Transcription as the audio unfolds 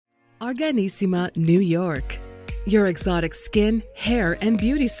Arganissima, New York. Your exotic skin, hair, and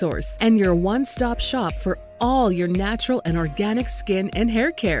beauty source, and your one-stop shop for all your natural and organic skin and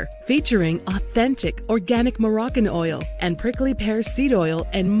hair care, featuring authentic organic Moroccan oil and prickly pear seed oil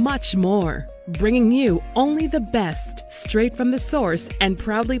and much more. Bringing you only the best, straight from the source and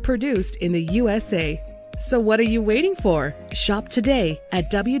proudly produced in the USA. So what are you waiting for? Shop today at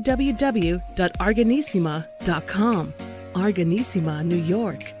www.arganissima.com. Arganissima, New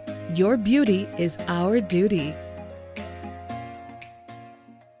York. Your beauty is our duty.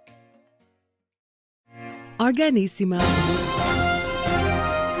 Arganissima.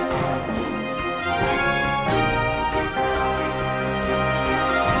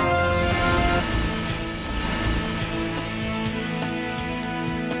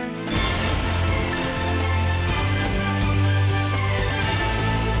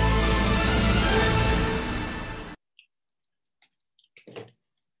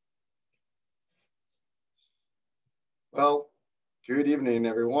 Well, good evening,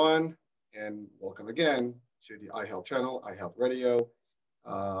 everyone, and welcome again to the iHealth channel, iHealth Radio.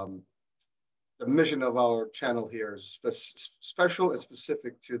 The mission of our channel here is special and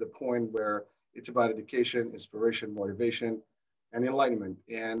specific to the point where it's about education, inspiration, motivation, and enlightenment.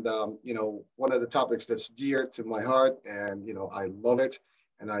 And, one of the topics that's dear to my heart, and, I love it,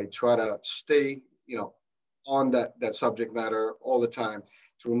 and I try to stay, on that subject matter all the time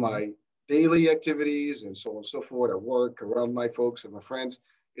through my daily activities and so on and so forth at work, around my folks and my friends,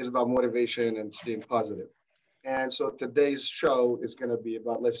 is about motivation and staying positive. And so today's show is going to be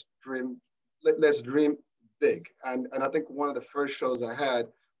about let's dream big. And I think one of the first shows I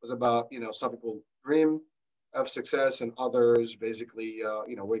had was about, some people dream of success and others basically,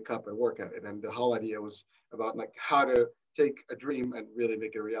 wake up and work at it. And the whole idea was about like how to take a dream and really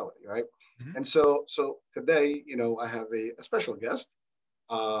make it a reality, right? Mm-hmm. And so today, I have a special guest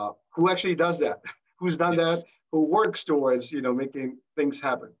who actually does that, who's done that, who works towards, making things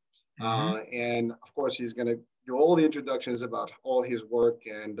happen. Mm-hmm. And of course, he's going to do all the introductions about all his work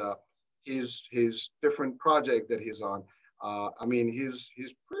and his different project that he's on. He's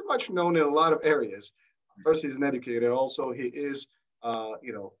pretty much known in a lot of areas. First, he's an educator. Also, he is, an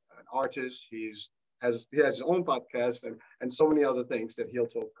artist. He has his own podcast and so many other things that he'll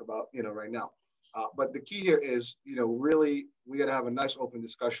talk about, right now. But the key here is, really, we got to have a nice open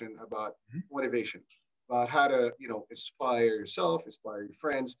discussion about motivation, about how to, inspire yourself, inspire your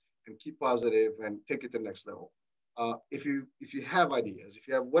friends, and keep positive and take it to the next level. If you have ideas, if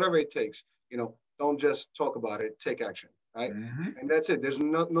you have whatever it takes, don't just talk about it, take action, right? Mm-hmm. And that's it. There's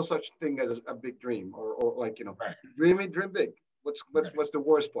no such thing as a big dream or right. Dream big. What's the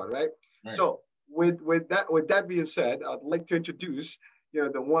worst part, right? So with that being said, I'd like to introduce,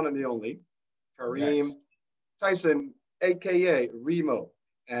 the one and the only Kareem Tyson, aka Reemo,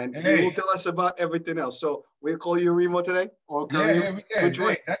 and he will tell us about everything else. So we'll call you Reemo today, or Kareem. Which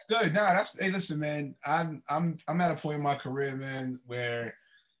way? That's good. Hey, listen, man. I'm at a point in my career, man, where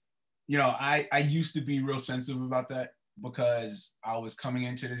I used to be real sensitive about that because I was coming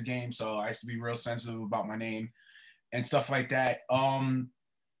into this game, so I used to be real sensitive about my name and stuff like that.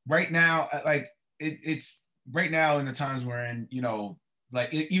 Right now, it's right now in the times we're in, even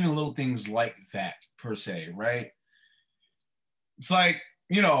little things like that per se, right? It's like,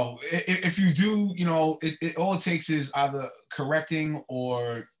 if you do, it all it takes is either correcting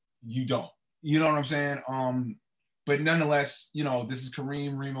or you don't. You know what I'm saying? But nonetheless, this is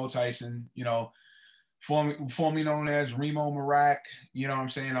Kareem Reemo Tyson, formerly known as Reemo Marac. You know what I'm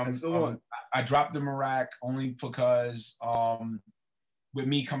saying? I dropped the Marac only because with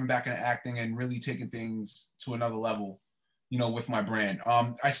me coming back into acting and really taking things to another level, with my brand.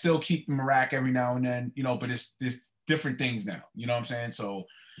 I still keep the Marac every now and then, but it's different things now, you know what I'm saying? So,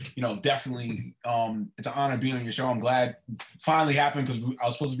 definitely, it's an honor being on your show. I'm glad it finally happened because I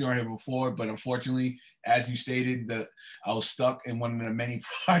was supposed to be on here before, but unfortunately, as you stated, I was stuck in one of the many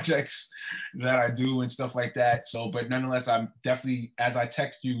projects that I do and stuff like that. So, but nonetheless, I'm definitely, as I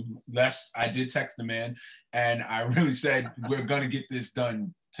text you, I did text the man, and I really said, we're going to get this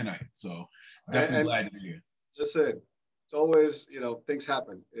done tonight. So definitely glad to be here. Just said, it's always, things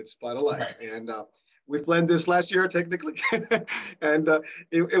happen. It's part of life. Right. And we planned this last year, technically, and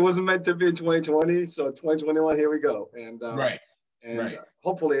it wasn't meant to be in 2020. So 2021, here we go. And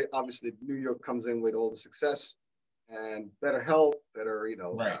hopefully, obviously, New York comes in with all the success and better health, better,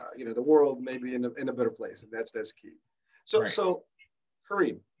 the world may be in a better place, and that's key. So, so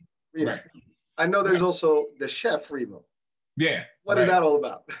Kareem, I know there's also the chef Reemo. Yeah. What is that all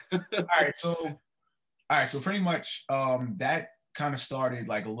about? All right. So pretty much that kind of started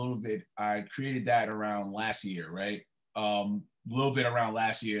like a little bit. I created that around last year, right? A little bit around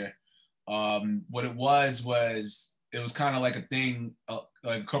last year. What it was it was kind of like a thing,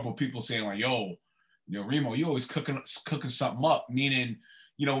 like a couple of people saying like, yo, Reemo, you always cooking something up, meaning,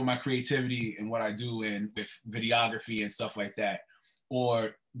 with my creativity and what I do and with videography and stuff like that,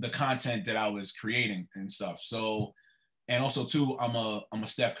 or the content that I was creating and stuff. So, and also too, I'm a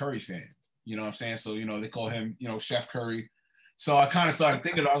Steph Curry fan, you know what I'm saying? So, they call him, Chef Curry. So I kind of started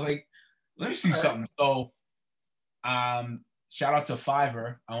thinking, I was like, let me see something. So, shout out to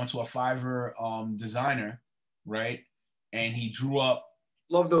Fiverr. I went to a Fiverr designer, right? And he drew up.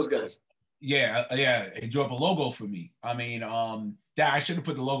 Love those guys. Yeah. He drew up a logo for me. I mean, I should have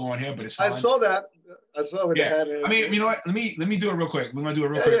put the logo on here, but it's fine. I saw that. I saw what they had. I mean, you know what? Let me do it real quick. We're gonna do it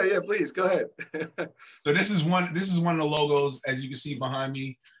real quick. Yeah. Please go ahead. So this is one of the logos, as you can see behind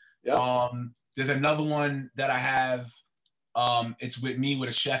me. Yeah. There's another one that I have. It's with me with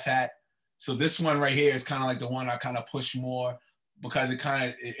a chef hat. So this one right here is kind of like the one I kind of push more because it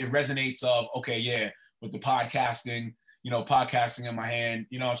resonates of, okay, yeah, with the podcasting, podcasting in my hand,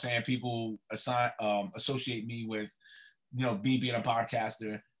 you know what I'm saying? People associate me with, me being a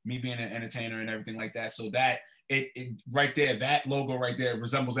podcaster, me being an entertainer and everything like that. So that it right there, that logo right there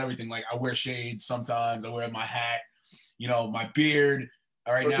resembles everything. Like I wear shades sometimes, I wear my hat, my beard.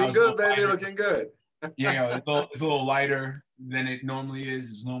 All right, looking now good, baby, looking good. Yeah, it's a little lighter than it normally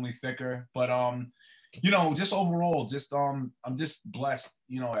is. It's normally thicker, but just overall, I'm just blessed.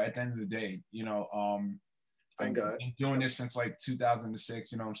 At the end of the day, Thank God. I've been doing this since like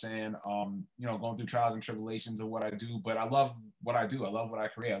 2006. You know what I'm saying? Going through trials and tribulations of what I do, but I love what I do. I love what I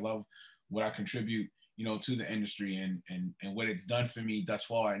create. I love what I contribute. To the industry and what it's done for me thus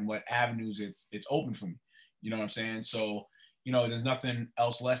far, and what avenues it's opened for me. You know what I'm saying? So there's nothing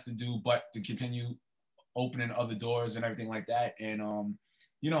else less to do but to continue opening other doors and everything like that. And,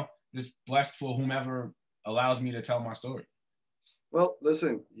 just blessed for whomever allows me to tell my story. Well,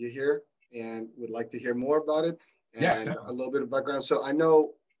 listen, you're here and would like to hear more about it and yes, a little bit of background. So I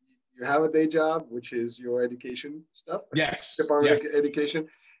know you have a day job, which is your education stuff. Yes. Department of Education.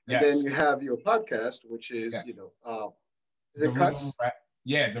 And yes. then you have your podcast, which is, is it Cuts?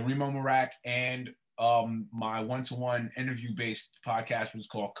 The Reemo Marac and my one-to-one interview-based podcast was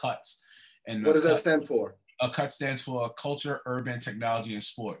called Cuts. And what does that stand for? CUT stands for Culture, Urban, Technology, and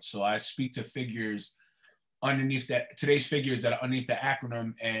Sports. So I speak to figures underneath that, today's figures that are underneath the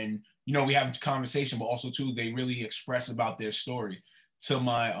acronym. And, we have a conversation, but also too, they really express about their story to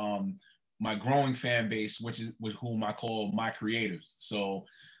my my growing fan base, which is with whom I call my creatives. So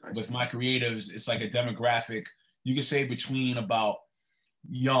with my creatives, it's like a demographic, you could say between about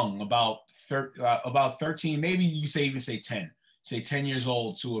 13, maybe you could even say 10 years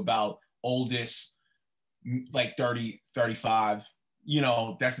old to about oldest, like 30, 35,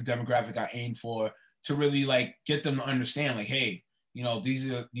 that's the demographic I aim for, to really like get them to understand like, hey,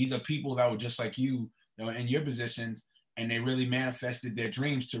 these are people that were just like you, in your positions, and they really manifested their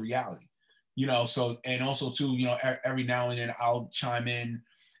dreams to reality, so, and also too, every now and then I'll chime in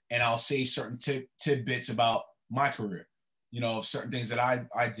and I'll say certain tidbits about my career, of certain things that I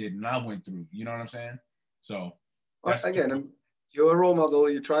did and I went through, you know what I'm saying? So again, you're a role model.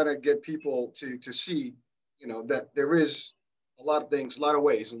 You're trying to get people to see, that there is a lot of things, a lot of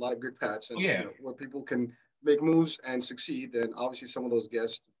ways, a lot of good paths, and where people can make moves and succeed. And obviously, some of those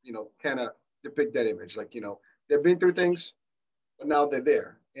guests, kind of depict that image. Like, they've been through things, but now they're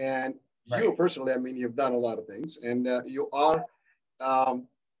there. And you personally, I mean, you've done a lot of things, and you are. Well,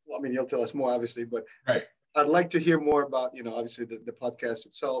 I mean, you'll tell us more, obviously, but I'd like to hear more about, obviously the podcast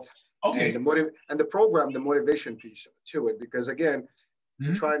itself. Okay. And the program, the motivation piece to it, because again,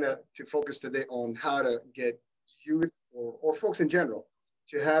 we're trying to focus today on how to get youth or folks in general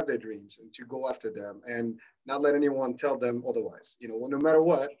to have their dreams and to go after them and not let anyone tell them otherwise. No matter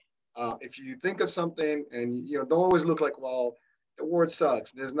what, if you think of something and don't always look like, well, the word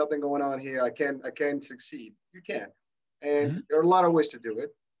sucks, there's nothing going on here, I can succeed. You can, and there are a lot of ways to do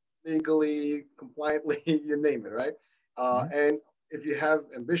it, legally, compliantly, you name it, right? And if you have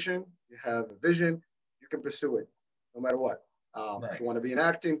ambition, you have a vision, you can pursue it no matter what. If you want to be in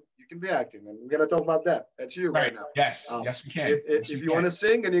acting, you can be acting. And we're going to talk about that. That's you right now. Yes, yes, we can. If you want to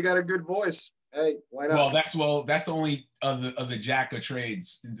sing and you got a good voice, hey, why not? Well, that's the only of the jack of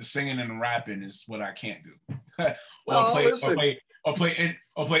trades. The singing and the rapping is what I can't do. Or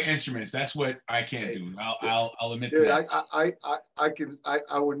play instruments. That's what I can't do. I'll admit to that.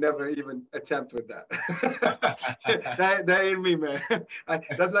 I would never even attempt with that. that ain't me, man.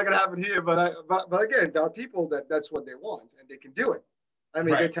 That's not gonna happen here. But again, there are people that's what they want and they can do it. I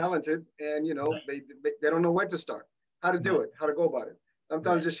mean, they're talented, and they don't know where to start, how to do it, how to go about it.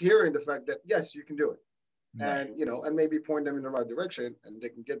 Sometimes just hearing the fact that yes, you can do it, and and maybe point them in the right direction, and they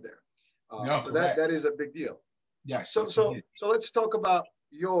can get there. No, So that is a big deal. yes. So let's talk about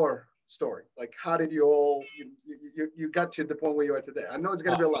your story. Like, how did you all you got to the point where you are today? I know it's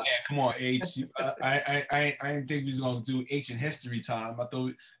gonna be a lot. Yeah, come on, H. I didn't think we was gonna do ancient history time. I thought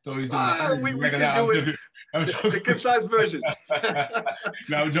we was doing We could do it the concise version.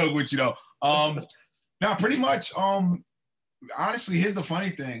 No, I'm joking with you though. Now pretty much. Honestly, here's the funny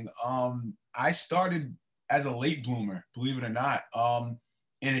thing. I started as a late bloomer, believe it or not.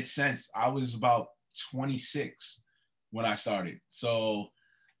 In its sense, I was about 26 when I started. So,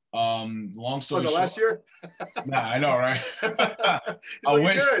 long story Was it short, last year? Nah, I know, right? I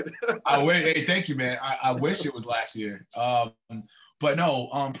wish. Good. I wish. Hey, thank you, man. I wish it was last year. But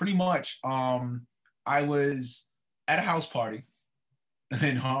no. Pretty much. I was at a house party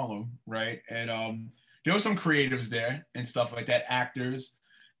in Harlem, right? And there were some creatives there and stuff like that, actors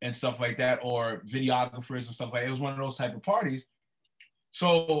and stuff like that, or videographers and stuff like that. It was one of those type of parties.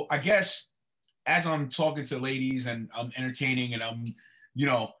 So I guess as I'm talking to ladies and I'm entertaining and I'm,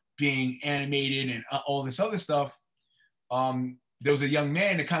 being animated and all this other stuff, there was a young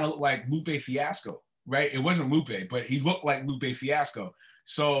man that kind of looked like Lupe Fiasco, right? It wasn't Lupe, but he looked like Lupe Fiasco.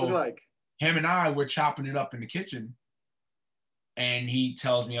 So him and I were chopping it up in the kitchen, and he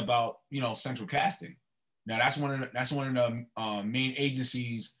tells me about, central casting. Now that's one of the main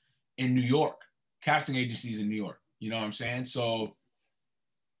agencies in New York, casting agencies in New York. You know what I'm saying? So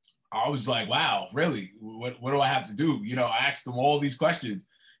I was like, wow, really? What do I have to do? I asked him all these questions.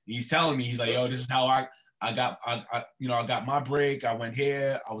 He's telling me, he's like, yo, this is how I got my break. I went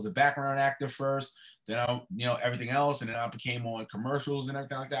here. I was a background actor first, then everything else, and then I became on commercials and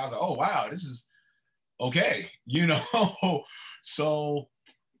everything like that. I was like, oh wow, this is okay, So,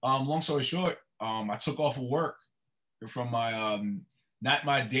 long story short, I took off of work from my not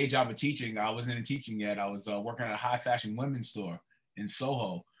my day job of teaching. I wasn't in teaching yet. I was working at a high fashion women's store in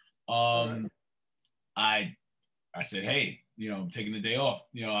Soho. I said, hey, I'm taking the day off.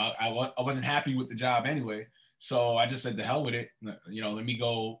 I wasn't happy with the job anyway. So I just said, the hell with it. Let me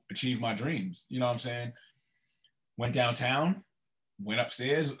go achieve my dreams. You know what I'm saying? Went downtown, went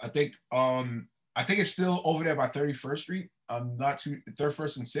upstairs. I think it's still over there by 31st Street. I'm not too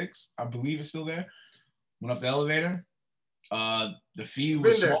 31st and 6th. I believe it's still there. Went up the elevator. The fee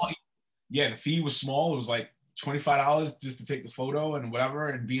was small. Yeah, the fee was small. It was like $25 just to take the photo and whatever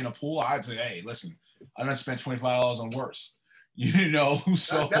and be in a pool. I'd say, hey, listen, I done spent $25 on worse.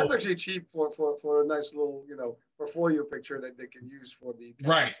 So that's actually cheap for a nice little portfolio picture that they can use for the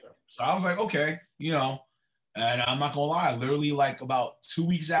right stuff. So I was like, okay, and I'm not gonna lie, literally like about 2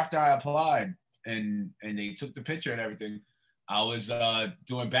 weeks after I applied and they took the picture and everything, I was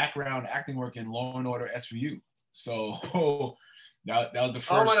doing background acting work in Law and Order SVU. So that was the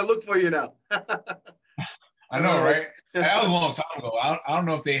first. I'm gonna look for you now. I know, right? That was a long time ago. I don't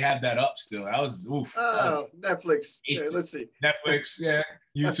know if they have that up still. That was oof. Oh, Netflix. Yeah, let's see. Netflix, yeah,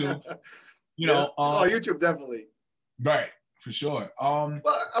 YouTube. YouTube definitely. Right, for sure. Well,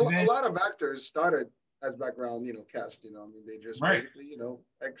 a lot of actors started as background, cast. They just basically,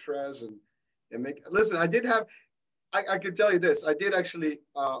 extras and make. Listen, I did have. I can tell you this. I did actually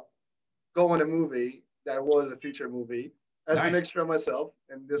go in a movie that was a feature movie as an extra myself,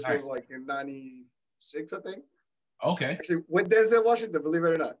 and this was like in '96, I think. Okay. Actually, with Denzel Washington, believe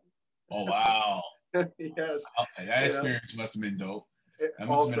it or not. Oh wow. Yes. Okay, that experience must have been dope.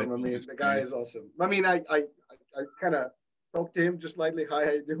 Awesome. I mean, the guy is awesome. I mean, I kind of talked to him just lightly. Hi,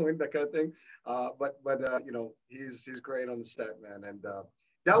 how you doing? That kind of thing. But he's great on the set, man. And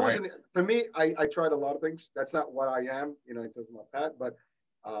that wasn't for me. I tried a lot of things. That's not what I am, in terms of my path. But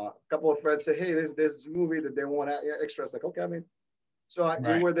a couple of friends said, hey, there's this movie that they want extras. Like, okay, I mean. So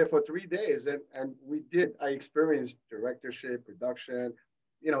we were there for 3 days, and I experienced directorship, production,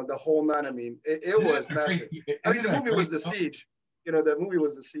 the whole nine. I mean, it was massive. I mean, the movie was The Siege. The movie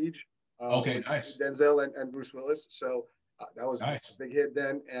was The Siege. Okay, nice. Denzel and Bruce Willis. So that was a big hit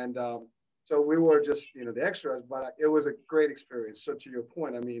then. And so we were just, the extras, but it was a great experience. So to your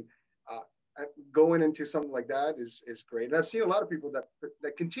point, I mean, going into something like that is great. And I've seen a lot of people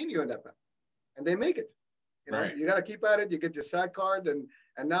that continue in that path, and they make it. You got to keep at it. You get your SAG card, and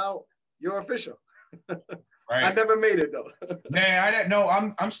now you're official. I never made it though. Man, I didn't know.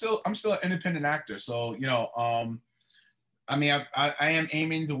 I'm still an independent actor. So I mean, I am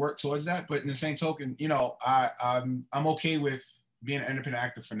aiming to work towards that. But in the same token, I'm okay with being an independent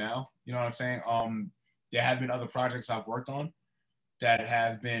actor for now. You know what I'm saying? There have been other projects I've worked on that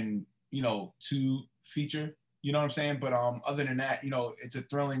have been to feature. You know what I'm saying? But other than that, it's a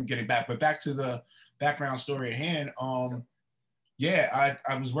thrilling getting back. But back to the background story at hand. I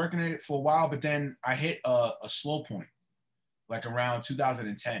was working at it for a while, but then I hit a slow point. like around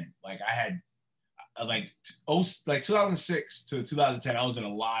 2010. Like I had like 2006 to 2010, I was in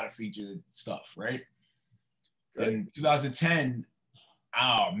a lot of featured stuff, right? Good. In 2010,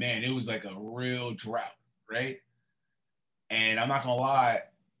 oh man, it was like a real drought, right? And I'm not gonna lie,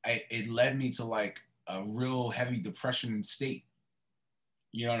 it led me to like a real heavy depression state.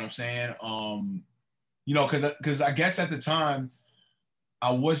 You know what I'm saying? You know, because I guess at the time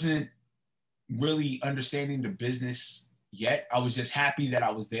I wasn't really understanding the business yet. I was just happy that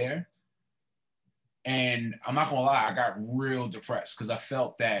I was there. And I'm not gonna lie, I got real depressed because I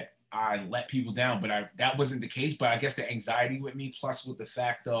felt that I let people down, but that wasn't the case. But I guess the anxiety with me, plus with the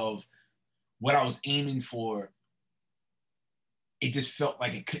fact of what I was aiming for, it just felt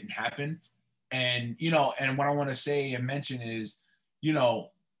like it couldn't happen. And you know, and what I want to say and mention is, you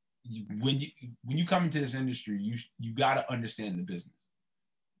know, when you come into this industry, you got to understand the business.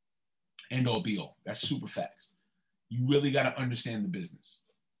 End all be all. That's super facts. You really got to understand the business.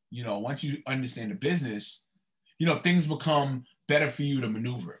 You know, once you understand the business, you know, things become better for you to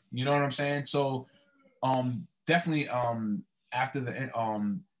maneuver. You know what I'm saying? So definitely after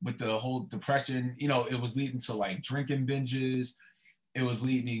the with the whole depression, you know, it was leading to like drinking binges. It was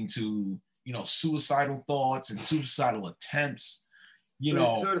leading to, you know, suicidal thoughts and suicidal attempts. You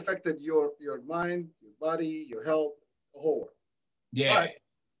know, so it affected your mind, your body, your health, the whole world. Yeah. But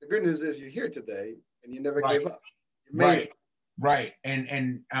the good news is you're here today and you never Right. gave up. You made it. Right.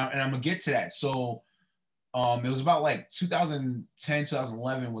 And I'm gonna get to that. So it was about like 2010,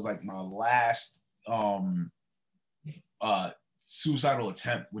 2011 was like my last suicidal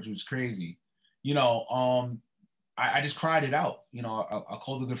attempt, which was crazy. You know, I just cried it out. You know, I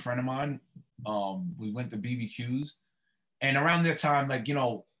called a good friend of mine. We went to BBQs, and around that time, like, you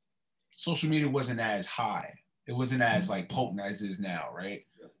know, social media wasn't as high. It wasn't as like potent as it is now, right?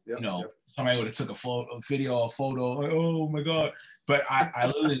 Yep, you know, yep. Somebody would have took a photo, like, oh my God. But I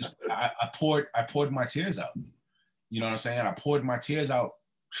literally just, I poured my tears out. You know what I'm saying? I poured my tears out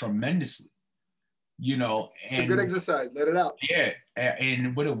tremendously. You know, and it's a good exercise. Let it out. Yeah,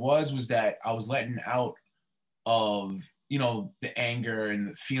 and what it was that I was letting out of, you know, the anger and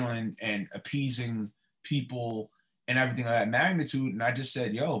the feeling and appeasing people and everything of that magnitude. And I just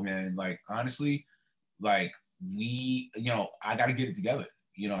said, yo, man, like, honestly, like, you know, I got to get it together.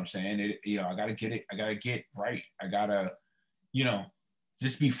 You know what I'm saying? You know, I got to get it. I got to get right. I got to, you know,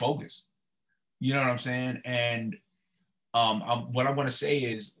 just be focused. You know what I'm saying? And what I want to say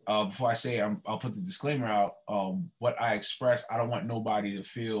is, before I say it, I'll put the disclaimer out. What I express, I don't want nobody to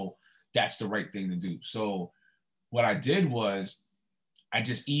feel that's the right thing to do. So what I did was I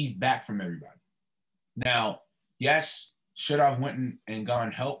just eased back from everybody. Now, yes, should I have went and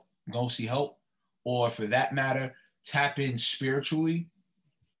gone go see help, or for that matter, tap in spiritually,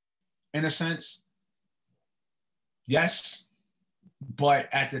 in a sense? Yes. But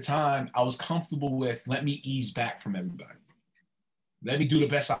at the time, I was comfortable with, let me ease back from everybody. Let me do the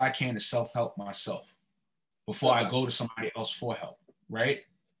best I can to self-help myself before I go to somebody else for help, right?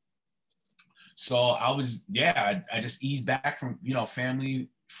 So I was, I just eased back from, you know, family,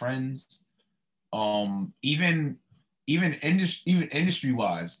 friends, even industry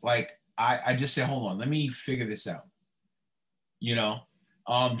wise. Like I just said, hold on, let me figure this out. You know,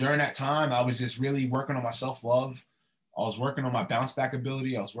 during that time, I was just really working on my self-love. I was working on my bounce back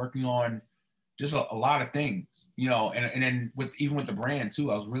ability. I was working on just a lot of things, you know, and then even with the brand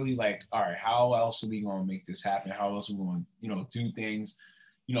too, I was really like, all right, how else are we going to make this happen? How else are we going to, you know, do things?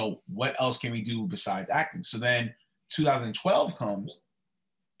 You know, what else can we do besides acting? So then 2012 comes,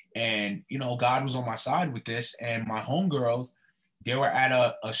 and, you know, God was on my side with this, and my homegirls, they were at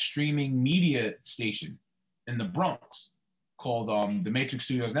a streaming media station in the Bronx called the Matrix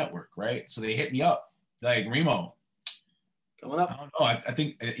Studios Network, right? So they hit me up, like, Reemo, coming up. I don't know. I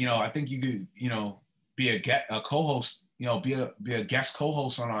think, you know, I think you could, you know, be a co-host, you know, be a guest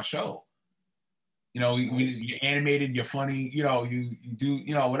co-host on our show. You know, Nice. you're animated, you're funny, you know, you do,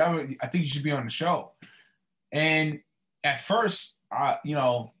 you know, whatever. I think you should be on the show. And at first, you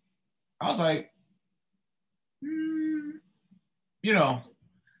know, I was like, you know,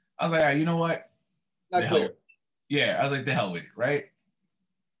 I was like, you know what? Not clear. Yeah, I was like, the hell with it, right?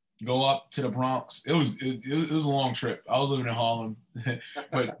 Go up to the Bronx. It was a long trip. I was living in Harlem,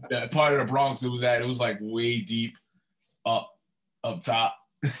 but that part of the Bronx it was like way deep up top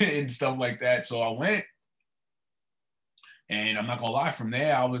and stuff like that. So I went, and I'm not gonna lie, from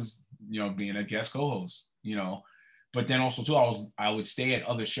there I was, you know, being a guest co-host, you know, but then also too I would stay at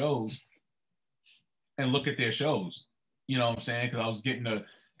other shows and look at their shows, you know what I'm saying? Because I was getting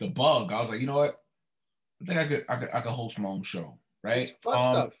the bug. I was like, you know what? I think I could host my own show, right? It's fun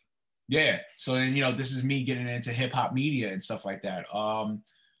stuff. Yeah. So then, you know, this is me getting into hip hop media and stuff like that.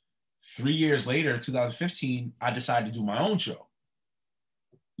 3 years later, 2015, I decided to do my own show.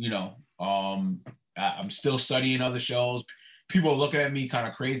 You know, I'm still studying other shows. People are looking at me kind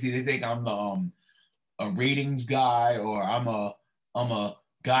of crazy. They think I'm the a ratings guy, or I'm a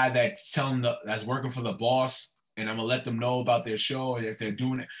guy that's working for the boss, and I'm gonna let them know about their show if they're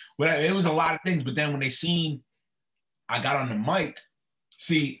doing it. Well, it was a lot of things. But then when they seen I got on the mic,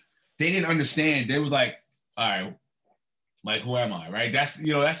 see, they didn't understand. They was like, all right, like, who am I, right? That's,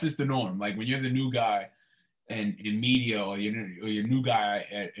 you know, that's just the norm. Like, when you're the new guy in media, or you're new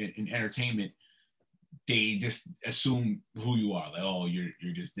guy in entertainment, they just assume who you are. Like, oh,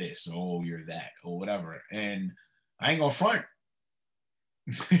 you're just this, oh, you're that, or whatever. And I ain't gonna front.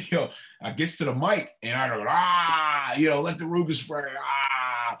 Yo, I gets to the mic and I go, you know, let the Ruger spray,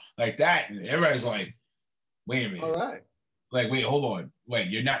 like that. And everybody's like, wait a minute. All right. Like, wait, hold on. Wait,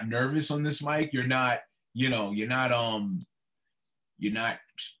 you're not nervous on this mic? You're not, you know, you're not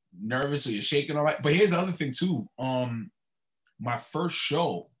nervous, or you're shaking all right. But here's the other thing too. My first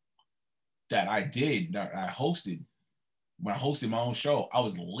show that I hosted, when I hosted my own show, I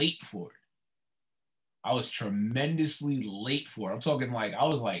was late for it. I was tremendously late for it. I'm talking like I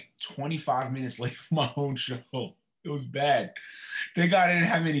was like 25 minutes late for my own show. It was bad. Thank God I didn't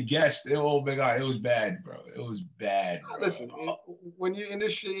have any guests. Oh my God, it was bad, bro. It was bad. Bro. Listen, when you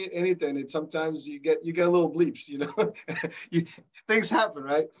initiate anything, sometimes you get a little bleeps, you know. Things happen,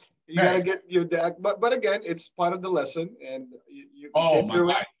 right? You gotta get your deck, but again, it's part of the lesson, and you oh my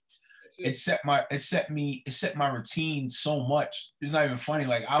God. It set my routine so much. It's not even funny.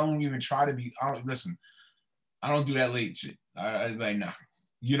 Like, I don't even try to be. I don't do that late shit. I like, nah.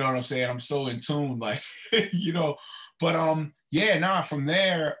 You know what I'm saying? I'm so in tune, like, you know. But yeah, nah. From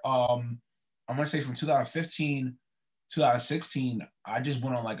there, I'm gonna say from 2015, 2016, I just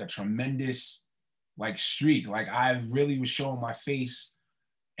went on like a tremendous like streak. Like, I really was showing my face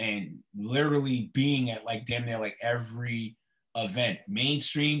and literally being at like damn near like every event,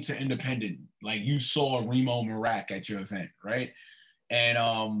 mainstream to independent. Like, you saw Remo Marak at your event, right?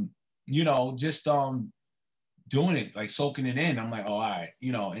 And you know, just doing it, like soaking it in. I'm like, oh, all right,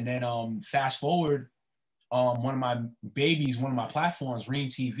 you know. And then fast forward, one of my platforms, Reem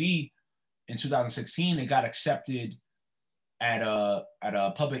TV, in 2016, it got accepted at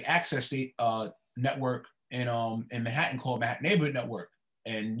a public access state network in Manhattan called Manhattan Neighborhood Network.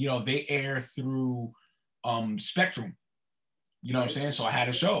 And, you know, they air through Spectrum. You know what I'm saying? So I had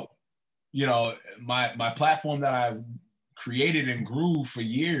a show. You know, my platform that I created and grew for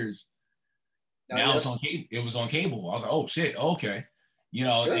years, now it's on cable. It was on cable. I was like, oh shit, okay. You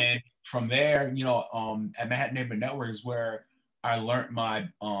know, and from there, you know, at Manhattan Neighborhood Network is where I learned my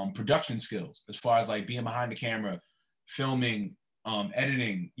production skills, as far as like being behind the camera, filming,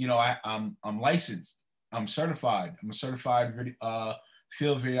 editing. You know, I'm licensed. I'm certified. I'm a certified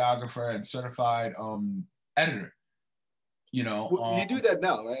field videographer and certified editor. You know, you do that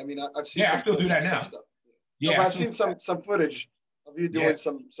now, right? I mean, I've seen. Yeah, I still do that now. Stuff. Yeah, no, I've seen some footage of you doing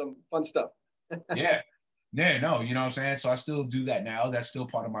some fun stuff. Yeah, no, you know what I'm saying? So I still do that now. That's still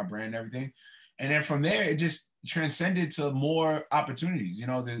part of my brand and everything. And then from there, it just transcended to more opportunities. You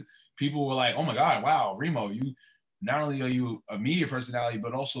know, the people were like, oh my God, wow, Remo, you not only are you a media personality,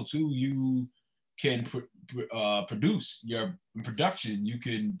 but also too, you can produce your production, you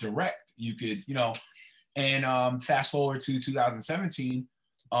can direct, you could, you know. And fast forward to 2017,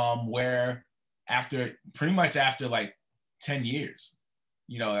 where pretty much after like 10 years,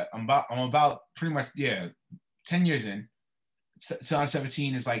 you know, I'm about pretty much, 10 years in.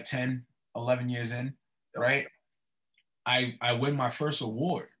 2017 is like 10, 11 years in, right? I win my first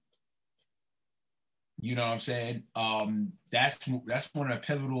award. You know what I'm saying? That's one of the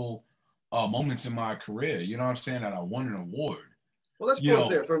pivotal moments in my career. You know what I'm saying? That I won an award. Well, let's pause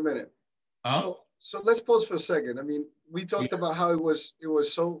there for a minute. So let's pause for a second. I mean, we talked about how it was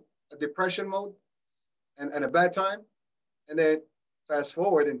so a depression mode and a bad time. And then fast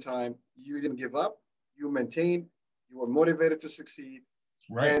forward in time, you didn't give up, you maintained, you were motivated to succeed.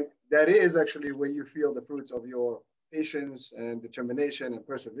 Right. And that is actually where you feel the fruits of your patience and determination and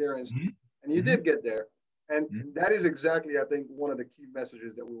perseverance. Mm-hmm. And you did get there. And that is exactly, I think, one of the key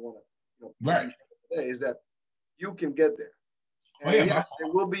messages that we want to today is that you can get there. And yes,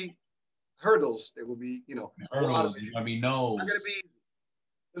 there will be hurdles. There will be, hurdles. A lot of I mean, no. Not gonna be,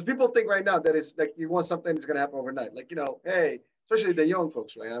 because people think right now that it's like you want something that's gonna happen overnight. Like, hey, especially the young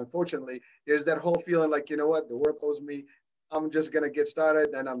folks, right? Unfortunately, there's that whole feeling like, you know what, the work owes me. I'm just gonna get started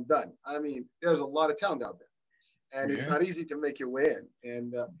and I'm done. I mean, there's a lot of talent out there, and it's not easy to make your way in.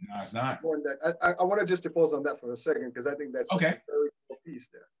 And no, it's not. I wanted just to pause on that for a second because I think that's a very cool piece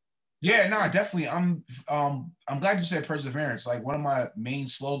there. Yeah, no, definitely. I'm glad you said perseverance. Like one of my main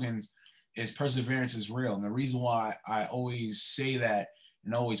slogans is perseverance is real. And the reason why I always say that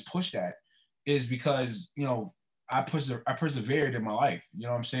and always push that is because, you know, I persevered in my life. You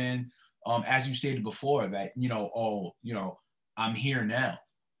know what I'm saying? As you stated before that, you know, oh, you know, I'm here now.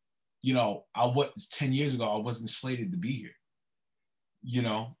 You know, I was 10 years ago, I wasn't slated to be here. You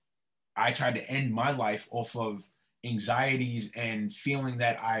know, I tried to end my life off of anxieties and feeling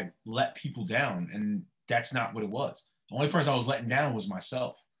that I let people down. And that's not what it was. The only person I was letting down was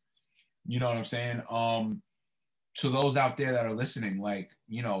myself. You know what I'm saying? To those out there that are listening, like,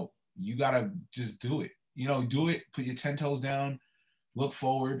 you know, you gotta just do it. You know, do it, put your 10 toes down, look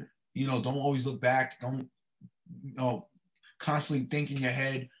forward, you know, don't always look back. Don't, you know, constantly think in your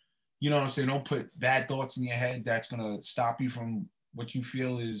head. You know what I'm saying? Don't put bad thoughts in your head that's gonna stop you from what you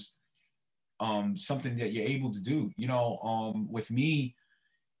feel is something that you're able to do. You know, with me,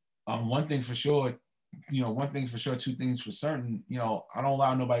 one thing for sure, you know, one thing for sure, two things for certain, you know, I don't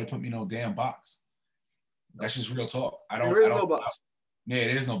allow nobody to put me in no damn box. That's just real talk. There I is don't no allow, box. yeah,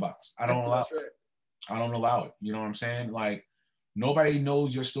 there's no box. I don't allow, That's right. I don't allow it. You know what I'm saying? Like nobody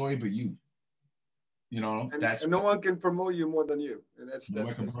knows your story but you. You know, that's And no one can promote you more than you. And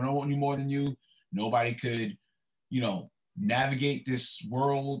nobody can that's promote you more than you. Nobody could, you know, navigate this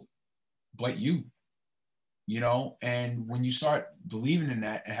world but you. You know, and when you start believing in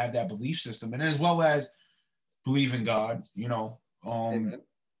that and have that belief system, and as well as believe in God, Amen.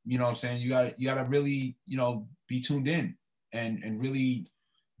 you know what I'm saying, you gotta really, you know, be tuned in and really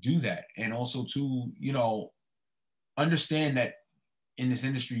do that. And also to, you know, understand that in this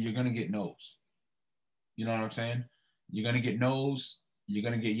industry you're gonna get no's. You know what I'm saying? You're gonna get no's, you're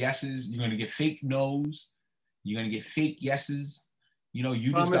gonna get yeses, you're gonna get fake no's, you're gonna get fake yeses. You know,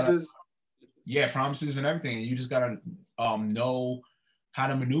 you just gotta, Promises. yeah, promises and everything. And you just gotta know how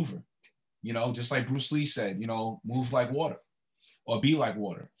to maneuver. You know, just like Bruce Lee said, you know, move like water or be like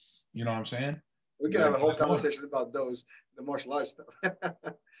water. You know what I'm saying? We You can gotta have a be whole like water. conversation about those, the martial arts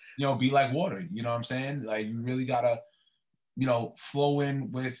stuff. You know, be like water. You know what I'm saying? Like you really gotta, you know, flow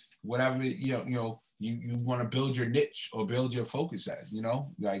in with whatever you want to build your niche or build your focus as. You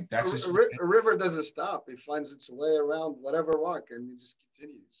know, like a, that's just a river doesn't stop. It finds its way around whatever rock and it just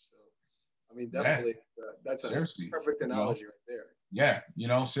continues. So, I mean, yeah, definitely, that's a seriously. perfect You know, analogy right there. yeah, you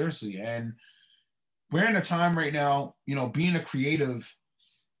know, seriously. And we're in a time right now. You know, being a creative,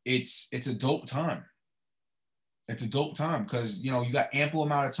 it's a dope time. It's a dope time because you know you got ample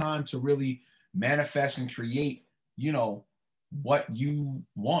amount of time to really manifest and create, you know, what you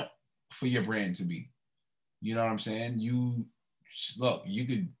want for your brand to be. You know what I'm saying? You look, you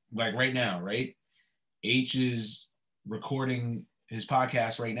could like right now, right? H is recording his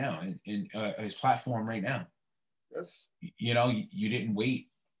podcast right now in his platform right now. Yes. You know, you didn't wait.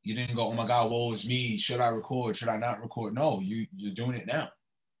 You didn't go, oh my God, woe is me. Should I record? Should I not record? No, you're doing it now,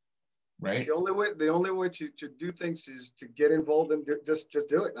 right? The only way to do things is to get involved and just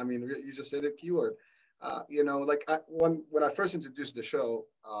do it. I mean, you just said the keyword. You know, like when I first introduced the show,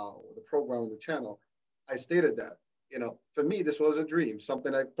 the program on the channel, I stated that, you know, for me this was a dream,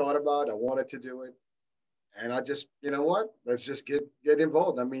 something I thought about. I wanted to do it, and I just, you know what, let's just get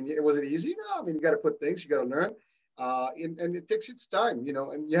involved. I mean, it wasn't easy. No, I mean, you got to put things, you got to learn, and it takes its time, you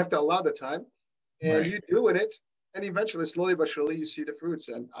know, and you have to allow the time, and Right. you doing it, and eventually, slowly but surely, you see the fruits.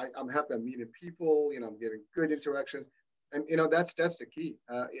 And I'm happy. I'm meeting people. You know, I'm getting good interactions, and you know that's the key.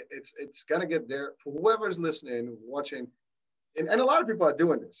 It's gonna get there for whoever's listening, watching, and a lot of people are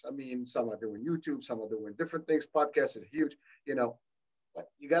doing this. I mean, some are doing YouTube, some are doing different things. Podcasts is huge, you know, but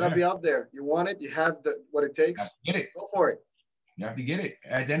you got to Yeah. be out there. You want it, you have the what it You have takes. to get it. Go for it. You have to get it.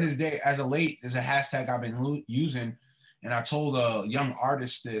 At the end of the day, as a late, there's a hashtag I've been using, and I told a young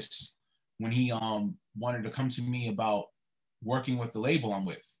artist this when he wanted to come to me about working with the label I'm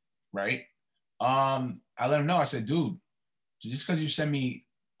with, right? I let him know. I said, dude, just because you send me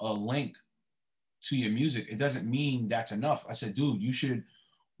a link to your music, it doesn't mean that's enough. I said, dude, you should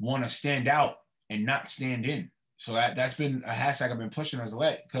want to stand out and not stand in. So that's been a hashtag I've been pushing as a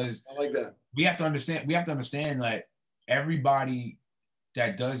late because I like that. we have to understand like everybody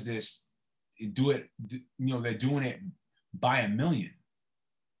that does this do it, you know, they're doing it by a million.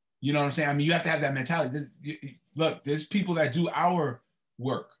 You know what I'm saying? I mean, you have to have that mentality. Look, there's people that do our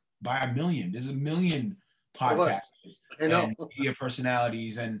work by a million. There's a million Of us, podcasts I know. and media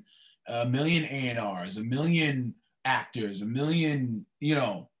personalities and a million A&Rs, a million actors, a million, you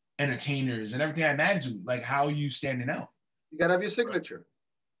know, entertainers and everything that matters to. Like, how are you standing out? You got to have your signature.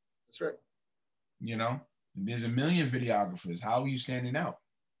 That's right. You know, there's a million videographers. How are you standing out?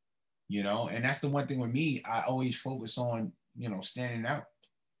 You know, and that's the one thing with me. I always focus on, you know, standing out.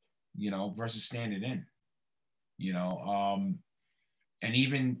 you know, versus standing in, you know. And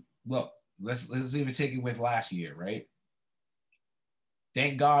even look, let's even take it with last year, right?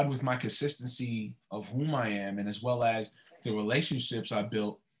 Thank God with my consistency of whom I am, and as well as the relationships I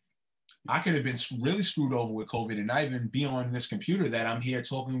built, I could have been really screwed over with COVID and not even be on this computer that I'm here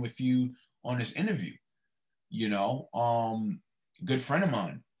talking with you on this interview. You know, good friend of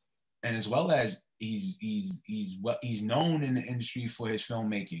mine, and as well as he's known in the industry for his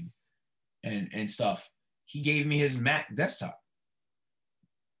filmmaking and stuff. He gave me his Mac desktop.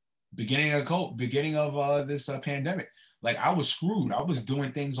 Beginning of this pandemic, like I was screwed. I was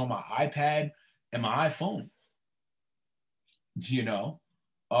doing things on my iPad and my iPhone, you know,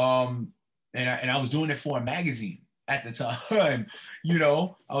 and I was doing it for a magazine at the time. You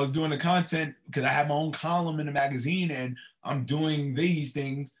know, I was doing the content because I had my own column in the magazine, and I'm doing these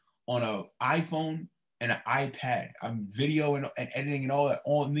things on an iPhone and an iPad. I'm video and editing and all that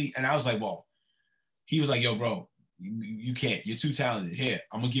on me, and I was like, well, he was like, yo, bro, you can't. You're too talented. Here,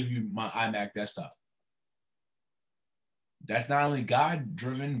 I'm gonna give you my iMac desktop. That's not only God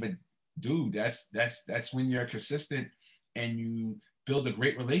driven, but dude, that's when you're consistent and you build a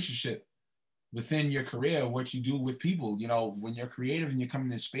great relationship within your career, what you do with people. You know, when you're creative and you're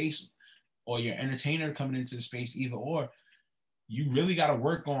coming into space, or you're entertainer coming into the space, either or, you really got to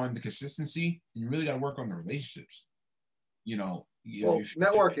work on the consistency, and you really got to work on the relationships. You know,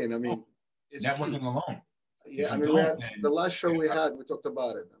 networking. I mean, it's networking key. Alone. Yeah, I mean, we had the last show we had, we talked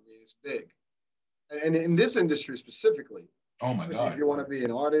about it. I mean, it's big, and in this industry specifically. Oh my God! If you want to be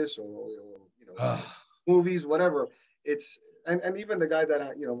an artist or you know, movies, whatever, it's and even the guy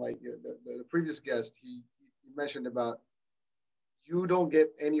that you know, like the previous guest, he mentioned about you don't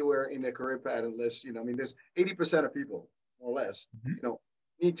get anywhere in a career path unless, you know, I mean, there's 80% of people more or less, you know,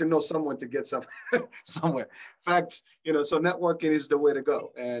 need to know someone to get some somewhere. In fact, you know, so networking is the way to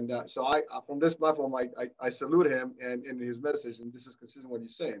go. And so I from this platform, I salute him and in his message, and this is consistent what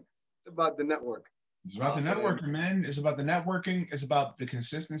he's saying. It's about the network. It's about the networking, man. It's about the networking. It's about the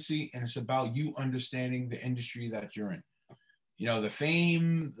consistency, and it's about you understanding the industry that you're in. You know, the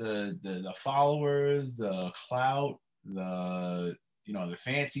fame, the followers, the clout, the, you know, the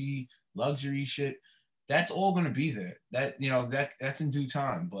fancy luxury shit. That's all going to be there. That, you know, that's in due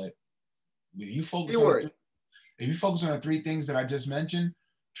time. But if you focus on the three things that I just mentioned,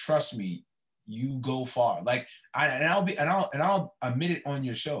 trust me, you go far. Like I'll admit it on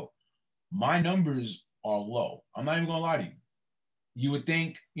your show. My numbers are low. I'm not even gonna lie to you. You would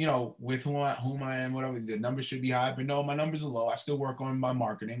think, you know, with whom I am, whatever, the numbers should be high, but no, my numbers are low. I still work on my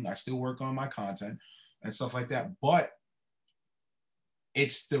marketing. I still work on my content and stuff like that. But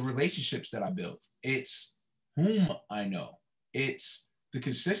it's the relationships that I built. It's whom I know. It's the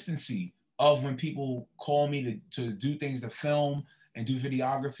consistency of when people call me to do things, to film and do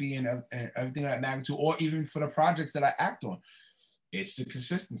videography and everything of that magnitude, or even for the projects that I act on. It's the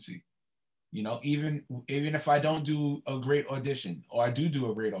consistency. You know, even if I don't do a great audition, or I do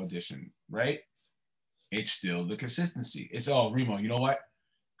a great audition, right? It's still the consistency. It's, oh, Remo, you know what?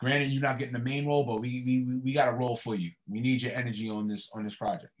 Granted, you're not getting the main role, but we got a role for you. We need your energy on this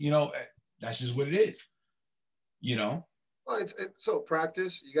project. You know, that's just what it is. You know. Well, it's so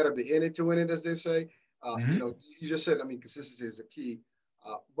practice. You got to be in it to win it, as they say. You know, you just said, I mean, consistency is the key.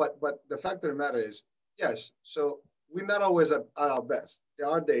 But the fact of the matter is, yes. So we're not always at our best. There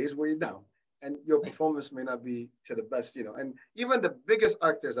are days where you're down, and your performance may not be to the best, you know. And even the biggest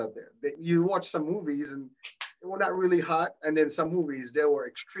actors out there, you watch some movies and they were not really hot, and then some movies they were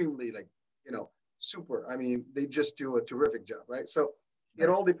extremely, like, you know, super. I mean, they just do a terrific job, right? So it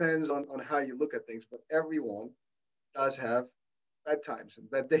all depends on how you look at things, but everyone does have bad times and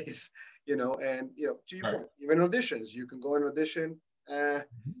bad days, you know. And, you know, to your point, even auditions, you can go and audition.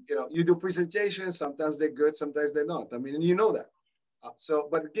 You know, you do presentations. Sometimes they're good, sometimes they're not. I mean, and you know that. So,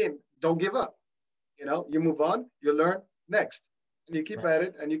 but again, don't give up. You know, you move on, you learn next, and you keep at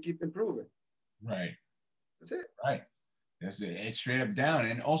it, and you keep improving. Right. That's it. Right. That's it. It's straight up down.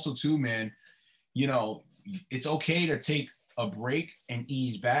 And also, too, man, you know, it's okay to take a break and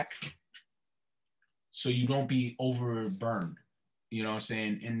ease back, so you don't be overburned. You know what I'm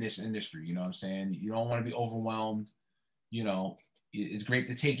saying, in this industry. You know what I'm saying? You don't want to be overwhelmed. You know, it's great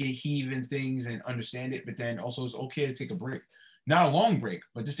to take it, heave in things and understand it, but then also it's okay to take a break. Not a long break,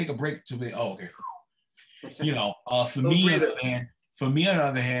 but just take a break to be, oh, okay. You know, for me, on the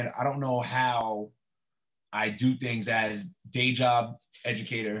other hand, I don't know how I do things as day job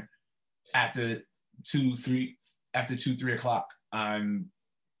educator after 2-3 o'clock. I'm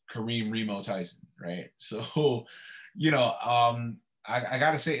Kareem Reemo Tyson, right? So, you know, I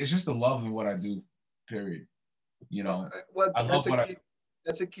gotta say, it's just the love in what I do, period. You know, well, I love what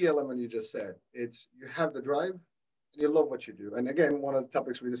that's a key element you just said. It's you have the drive and you love what you do. And again, one of the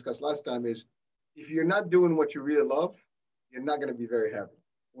topics we discussed last time is if you're not doing what you really love, you're not going to be very happy.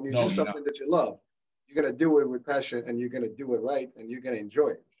 When you do No, you're not. something that you love, you're going to do it with passion and you're going to do it right and you're going to enjoy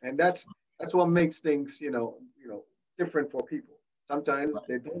it. And that's what makes things, different for people. Sometimes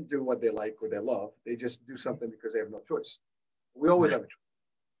they don't do what they like or they love. They just do something because they have no choice. We always Right. have a choice.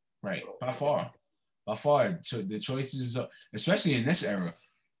 Right. By far. By far. The choices, especially in this era,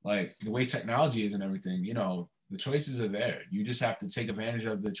 like the way technology is and everything, the choices are there. You just have to take advantage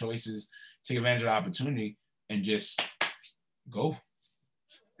of the choices, take advantage of the opportunity, and just go.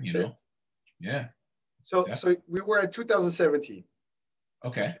 You know? Yeah. So we were at 2017.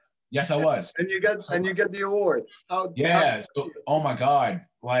 Okay. Yes, I was. And you get the award. Yeah. Oh my God.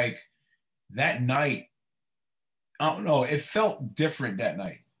 Like that night, I don't know. It felt different that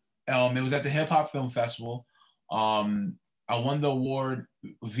night. It was at the Hip Hop Film Festival. I won the award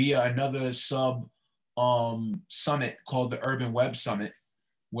via another summit called the Urban Web Summit,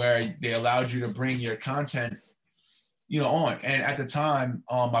 where they allowed you to bring your content, on. And at the time,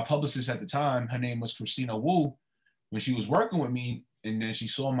 my publicist at the time, her name was Christina Wu. When she was working with me, and then she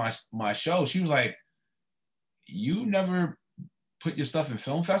saw my show, she was like, "You never put your stuff in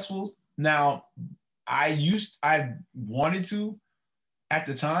film festivals?" Now, I wanted to at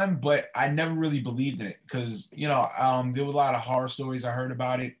the time, but I never really believed in it because there were a lot of horror stories I heard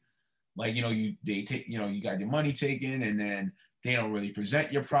about it. Like, they take, you got your money taken and then they don't really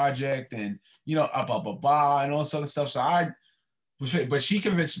present your project and, and all this other stuff. So but she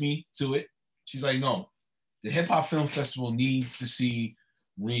convinced me to it. She's like, no, the Hip Hop Film Festival needs to see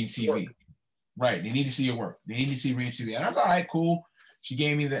Reem TV. Right. They need to see your work. They need to see Reem TV. And I was all right, cool. She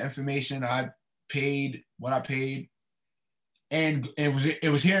gave me the information. I paid what I paid. And it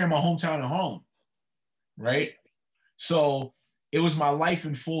was here in my hometown in Harlem. Right. So it was my life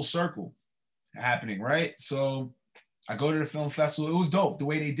in full circle happening, right? So I go to the film festival. It was dope. The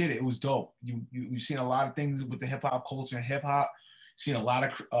way they did it, it was dope. You've seen a lot of things with the hip hop culture and hip hop. Seen a lot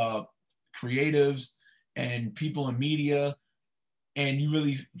of creatives and people in media, and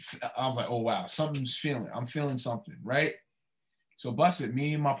I was like, oh wow, I'm feeling something, right? So busted.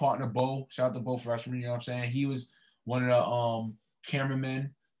 Me and my partner Bo, shout out to Bo Freshman. You know what I'm saying? He was one of the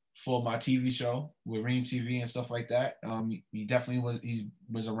cameramen for my TV show with Reem TV and stuff like that. He definitely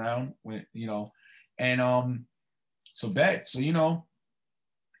was around when, and so bet. So,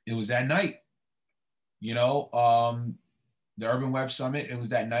 it was that night, the Urban Web Summit, it was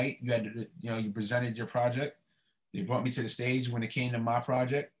that night. You had to, you presented your project. They brought me to the stage when it came to my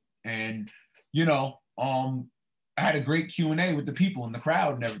project. And, I had a great Q&A with the people in the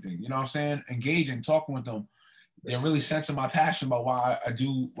crowd and everything, you know what I'm saying? Engaging, talking with them. They're really sensing my passion about why I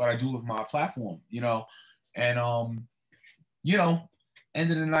do what I do with my platform, and,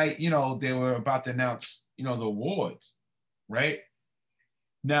 end of the night, they were about to announce, the awards, right?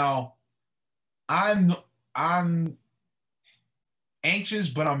 Now, I'm anxious,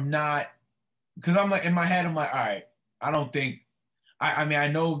 but I'm not, because I'm like, in my head, I'm like, all right, I don't think, I mean, I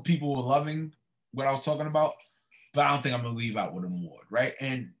know people were loving what I was talking about, but I don't think I'm going to leave out with an award, right?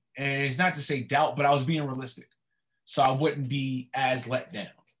 And it's not to say doubt, but I was being realistic. So I wouldn't be as let down,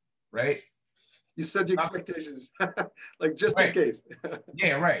 right? You set the expectations, like just right. in case.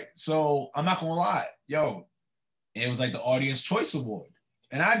 Yeah, right. So I'm not going to lie. Yo, it was like the Audience Choice Award.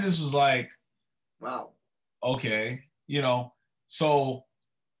 And I just was like, wow. Okay, so,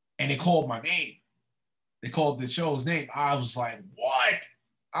 and they called my name. They called the show's name. I was like, what?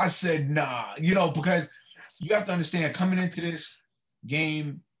 I said, nah, because you have to understand, coming into this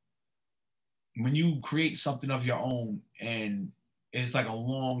game, when you create something of your own and it's like a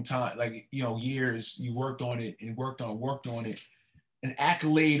long time, like, years, you worked on it and worked on it, an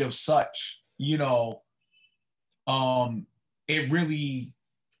accolade of such, it really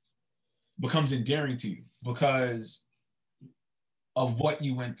becomes endearing to you because of what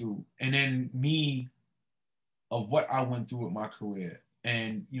you went through. And then me, of what I went through with my career.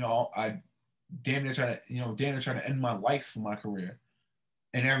 And, I damn near try to end my life for my career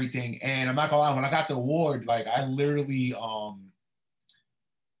and everything. And I'm not gonna lie, when I got the award, like I literally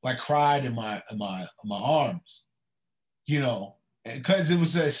like cried in my arms, because it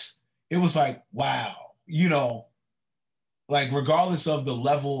was like, wow, like regardless of the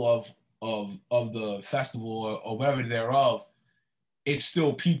level of the festival or whatever thereof, it's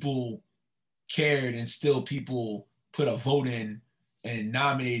still people cared and still people put a vote in and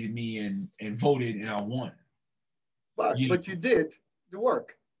nominated me and voted and I won. But you did the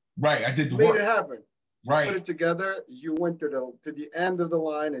work. Right, I did the work. You made it happen. You right. put it together. You went to the end of the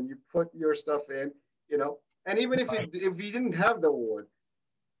line and you put your stuff in, And even if you didn't have the award,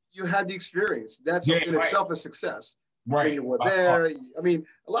 you had the experience. That's Yeah, in right. itself a success. I Right. mean, you were there. I mean,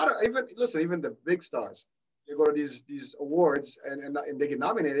 a lot of even the big stars, they go to these awards and they get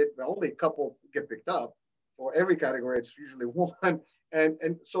nominated, but only a couple get picked up. For every category, it's usually one,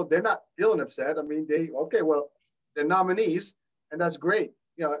 and so they're not feeling upset. I mean, well, they're nominees, and that's great.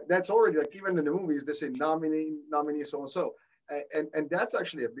 You know, that's already like even in the movies they say nominee so and so, and that's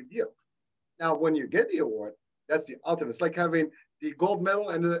actually a big deal. Now, when you get the award, that's the ultimate. It's like having the gold medal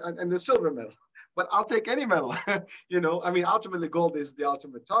and the silver medal. But I'll take any medal. You know, I mean, ultimately, gold is the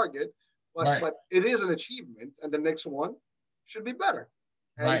ultimate target, Right. but it is an achievement, and the next one should be better,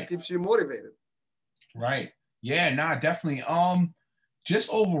 and Right. it keeps you motivated. Right. Yeah, nah, definitely. Just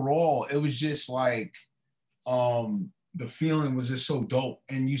overall, it was just like the feeling was just so dope.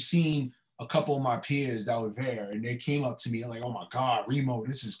 And you seen a couple of my peers that were there and they came up to me and like, oh my God, Reemo,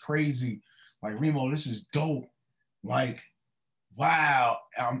 this is crazy. Like, Reemo, this is dope. Like, wow,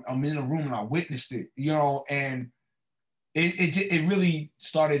 I'm in a room and I witnessed it, you know, and it really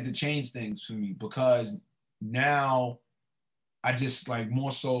started to change things for me because now I just like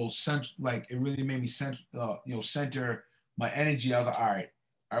more so like it really made me center my energy. I was like, all right,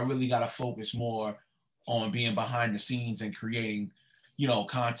 I really got to focus more on being behind the scenes and creating, you know,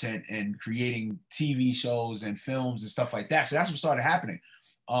 content and creating TV shows and films and stuff like that. So that's what started happening.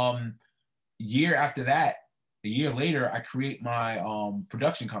 Year after that, a year later, I create my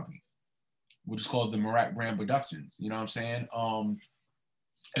production company, which is called the Marat Brand Productions. You know what I'm saying?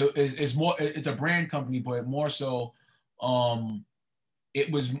 It's a brand company, but more so,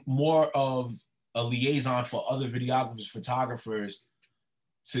 it was more of a liaison for other videographers, photographers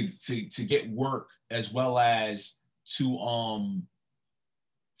to get work, as well as to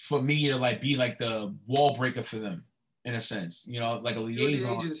for me to like be like the wall breaker for them in a sense, you know, like a liaison.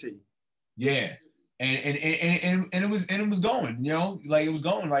 You're the agency. Yeah. And it was going, you know, like it was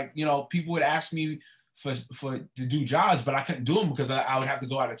going, like, you know, people would ask me for to do jobs, but I couldn't do them because I would have to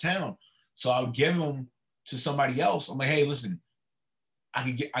go out of town. So I would give them to somebody else. I'm like, hey, listen,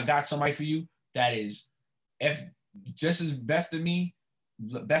 I got somebody for you that is just as best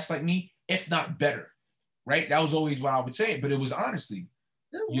like me, if not better. Right? That was always what I would say, but it was honestly,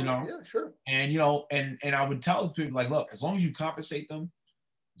 yeah, well, you know, yeah, sure. And, you know, and I would tell people like, look, as long as you compensate them,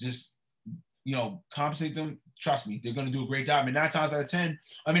 just, you know, compensate them, trust me, they're going to do a great job. And 9 times out of 10,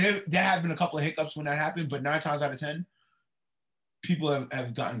 I mean, there have been a couple of hiccups when that happened, but 9 times out of 10, people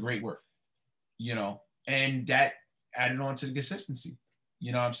have gotten great work, you know, and that added on to the consistency,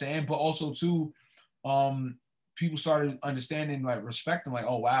 you know what I'm saying? But also too, people started understanding, like respecting, like,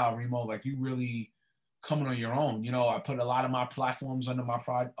 oh, wow, Reemo, like you really coming on your own. You know, I put a lot of my platforms under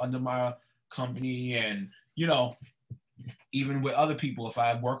my company, and, you know, even with other people, if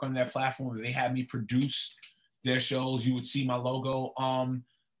I work on their platform and they have me produce their shows, you would see my logo.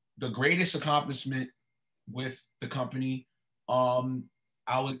 The greatest accomplishment with the company,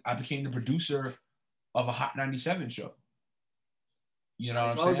 I became the producer of a Hot 97 show. You know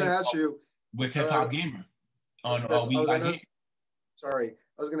what I'm saying? I was going to ask you with Hip Hop Gamer on Sorry,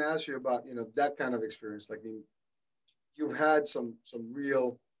 I was going to ask you about, you know, that kind of experience. Like, I mean, you've had some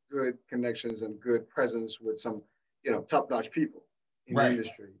real good connections and good presence with some, you know, top-notch people in the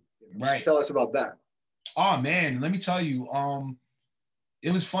industry. You know, right. Tell us about that. Oh man, let me tell you,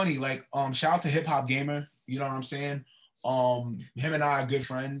 it was funny. Like, shout out to Hip Hop Gamer. You know what I'm saying? Him and I are good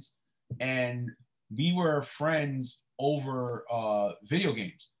friends, and we were friends over video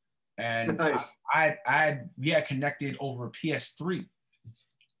games. And nice. We had connected over PS3.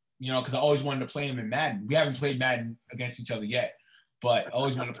 You know, because I always wanted to play him in Madden. We haven't played Madden against each other yet, but I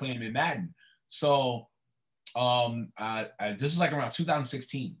always wanted to play him in Madden. So this was like around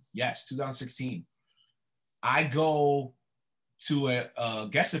 2016. Yes, 2016. I go to a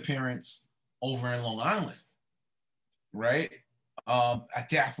guest appearance over in Long Island, right? I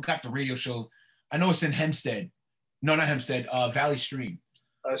forgot the radio show. I know it's in Hempstead. No, not Hempstead. Valley Stream.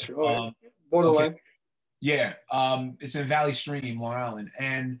 That's right. Borderline. Okay. Yeah, it's in Valley Stream, Long Island,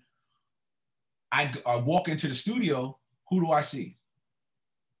 and I walk into the studio. Who do I see?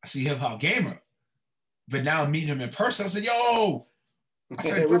 I see Hip Hop Gamer. But now I'm meeting him in person. I said, yo. I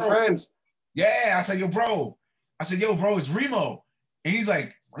said, we're friends. Yeah. I said, yo, bro. I said, yo, bro, it's Reemo. And he's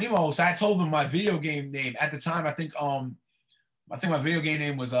like, Reemo. So I told him my video game name. At the time, I think my video game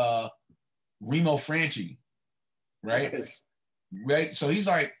name was Reemo Franchi. Right? Nice. Right. So he's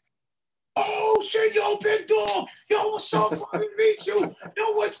like, oh shit, yo, big dog. Yo, what's up? Fun to meet you.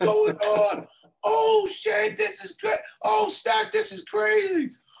 Yo, what's going on? Oh shit, this is great. Oh, Stack, this is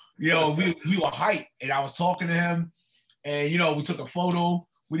crazy. You know, we were hyped, and I was talking to him, and, you know, we took a photo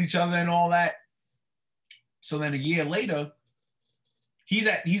with each other and all that. So then a year later, He's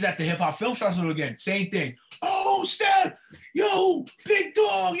at the Hip Hop Film Festival again. Same thing. Oh, Steph, yo, big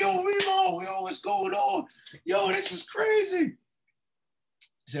dog, yo, Reemo, yo, what's going on? Yo, this is crazy.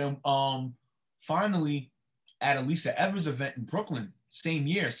 So finally, at a Lisa Evers event in Brooklyn, same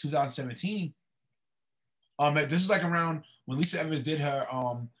year, it's 2017. This is like around when Lisa Evers did her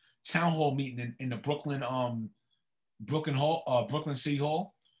town hall meeting in the Brooklyn Brooklyn City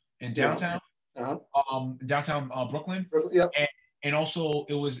Hall in downtown. Yeah. Uh-huh. Downtown Brooklyn. Yep. And also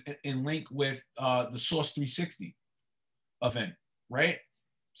it was in link with the Source 360 event, right?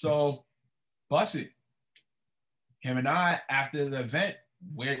 So bust it. Him and I, after the event,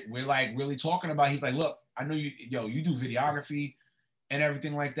 we're like really talking about, he's like, look, I know you do videography and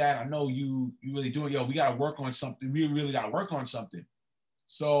everything like that. I know you really do it. Yo, we gotta work on something. We really gotta work on something.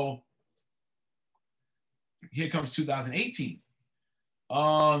 So here comes 2018.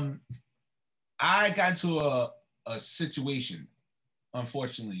 I got into a situation,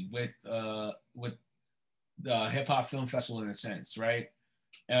 unfortunately, with the Hip Hop Film Festival in a sense, right?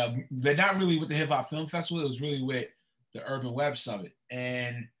 But not really with the Hip Hop Film Festival. It was really with the Urban Web Summit,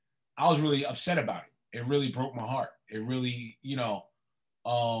 and I was really upset about it. It really broke my heart. It really,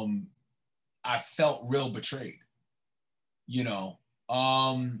 I felt real betrayed.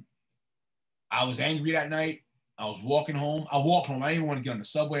 I was angry that night. I was walking home. I walked home. I didn't want to get on the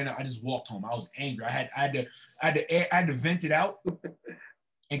subway, and I just walked home. I was angry. I had to vent it out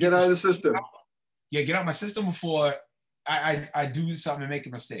and get out of the system. Yeah, get out my system before I do something and make a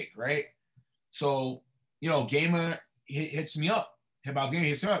mistake, right? So, Gamer hits me up. Hip Hop Gamer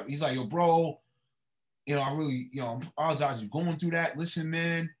hits me up. He's like, yo, bro, I really, I apologize. You're going through that. Listen,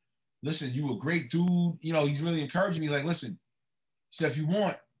 man. Listen, you a great dude. He's really encouraging me. Like, listen, so if you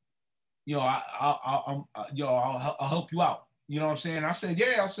want, I'll help you out. You know what I'm saying? I said,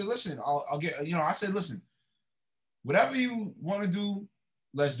 yeah. I said, listen, I'll get, I said, listen, whatever you want to do,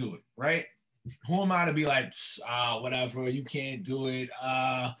 let's do it, right? Who am I to be like, whatever, you can't do it.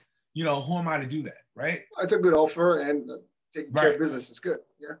 Who am I to do that, right? That's a good offer, and taking care of business is good.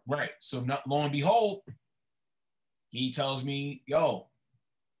 Yeah. Right. So lo and behold, he tells me, yo,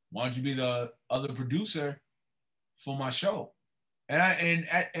 why don't you be the other producer for my show? And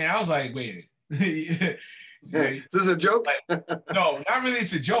I was like, wait. Is this a joke? No, not really.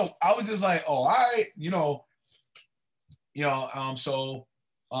 It's a joke. I was just like, oh, all right, So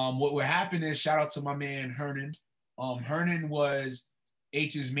what would happen is, shout out to my man Hernan. Hernan was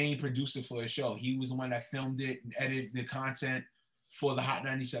H's main producer for his show. He was the one that filmed it and edited the content for the Hot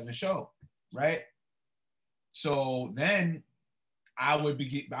 97 show, right? So then I was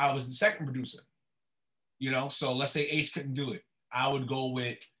the second producer. So let's say H couldn't do it. I would go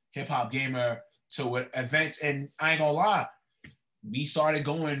with Hip Hop Gamer to events, and I ain't gonna lie, we started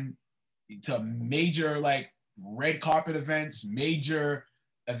going to major like red carpet events, major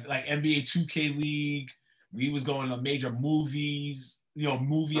like NBA 2K League. We was going to major movies,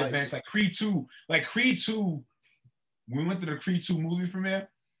 movie nice. Events like Creed 2. Like Creed 2, we went to the Creed 2 movie premiere,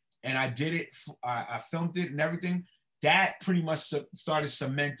 and I did it. I filmed it and everything. That pretty much started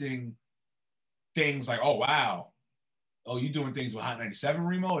cementing things like, oh wow. Oh, you doing things with Hot 97,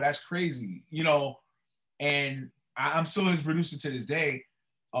 Reemo? That's crazy, and I'm still his producer to this day.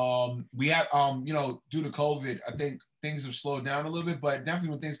 We have, due to COVID, I think things have slowed down a little bit, but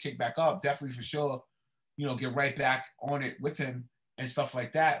definitely when things kick back up, definitely for sure, get right back on it with him and stuff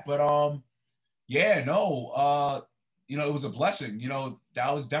like that. But it was a blessing.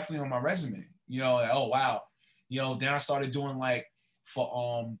 That was definitely on my resume. Like, oh wow. Then I started doing like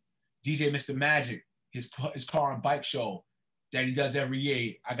for DJ Mr. Magic, his car and bike show that he does every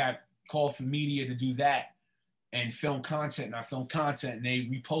year. I got called for media to do that and film content, and I filmed content, and they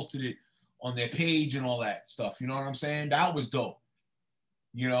reposted it on their page and all that stuff. You know what I'm saying? That was dope.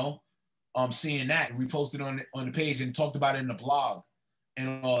 Seeing that reposted on the page and talked about it in the blog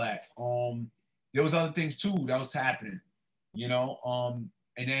and all that. There was other things too that was happening. And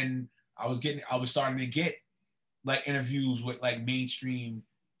then I was starting to get like interviews with like mainstream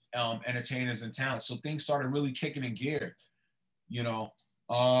entertainers and talent. So things started really kicking in gear,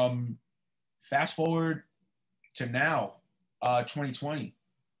 fast forward to now, 2020,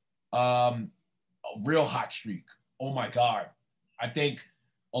 a real hot streak. Oh my God. I think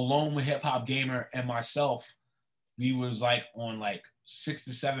alone with Hip Hop Gamer and myself, we was like on like 6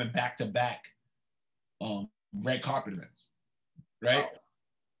 to 7 back-to-back red carpet events, right? Wow.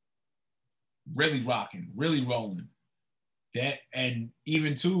 Really rocking, really rolling. That, and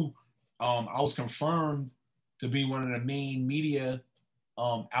even too, I was confirmed to be one of the main media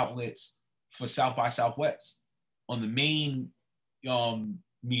outlets for South by Southwest on the main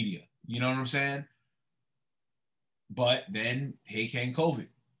media. You know what I'm saying? But then here came COVID.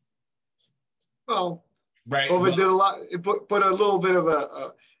 Well, right. COVID did a lot. It put a little bit of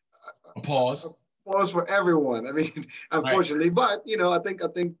a pause. A pause for everyone. I mean, unfortunately, but I think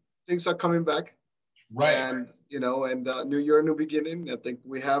things are coming back. Right. And and new year, new beginning. I think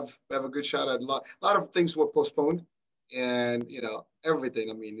we have a good shot at a lot of things were postponed, and everything.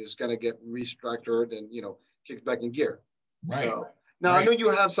 I mean, is going to get restructured and kicked back in gear. Right. So now I know you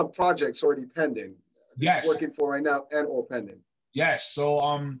have some projects already pending. Yes. Working for right now and or pending. Yes. So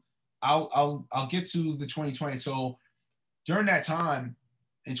I'll get to the 2020. So during that time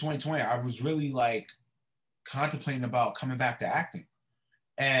in 2020, I was really like contemplating about coming back to acting,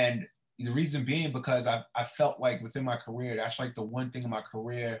 and the reason being because I felt like within my career, that's like the one thing in my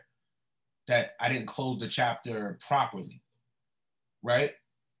career that I didn't close the chapter properly, right?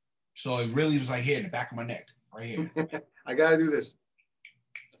 So it really was like here in the back of my neck, right here. I gotta do this.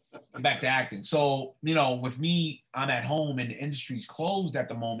 Back to acting. So, with me, I'm at home and the industry's closed at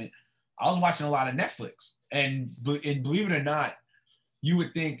the moment. I was watching a lot of Netflix. And believe it or not, you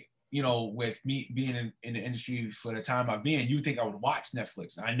would think, with me being in the industry for the time I've been, you would think I would watch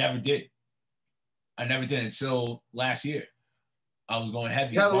Netflix. And I never did. I never did until last year. I was going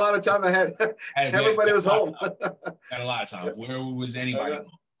heavy. You had a lot of time ahead. Everybody was home. Had a lot of time. Where was anybody home,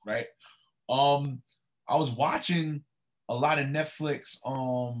 right? I was watching a lot of Netflix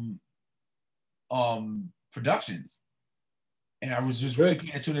productions, and I was just really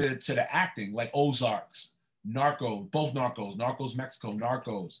paying attention to the acting, like Ozarks, Narcos Mexico,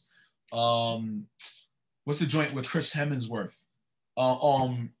 Narcos. What's the joint with Chris Hemsworth?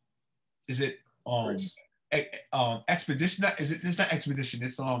 Is it Expedition? It's not Expedition.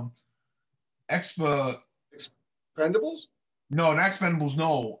 It's Expendables? No, not Expendables.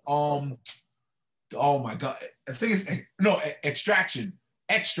 No. Oh my God! I think it's Extraction.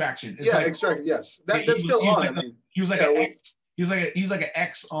 Extraction. It's Extraction. Yes, that's still on. He was like he's like an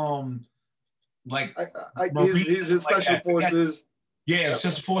ex he's his special forces. Yeah,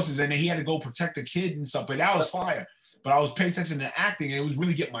 special forces, and then he had to go protect a kid and stuff. But that was fire. But I was paying attention to acting, and it was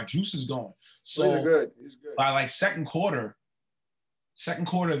really getting my juices going. So he's good. By like second quarter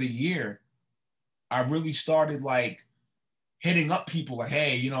of the year, I really started like hitting up people like,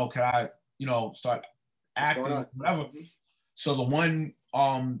 hey, can I start acting, whatever. Mm-hmm. So the one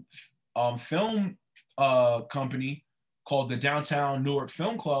film company called the Downtown Newark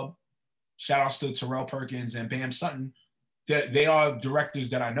Film Club, shout outs to Terrell Perkins and Bam Sutton, they are directors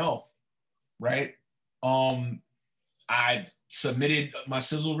that I know, right? I submitted my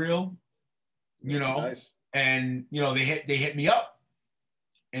sizzle reel, nice. And they hit me up,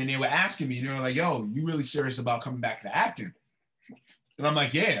 and they were asking me, they were like, yo, you really serious about coming back to acting? And I'm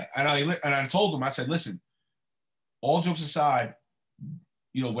like, yeah. And I told them, I said, listen, all jokes aside,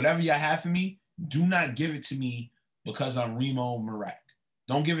 whatever y'all have for me, do not give it to me because I'm Remo Marak.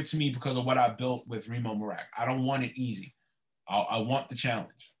 Don't give it to me because of what I built with Remo Marak. I don't want it easy. I want the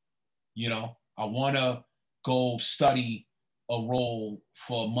challenge. I want to go study a role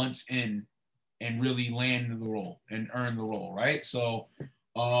for months in and really land the role and earn the role, right? So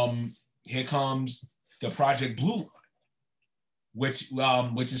here comes the Project Blue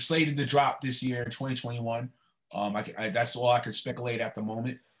Line, which is slated to drop this year, 2021. That's all I can speculate at the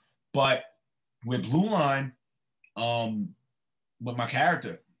moment. But with Blue Line, with my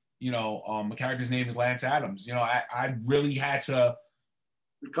character, my character's name is Lance Adams. I really had to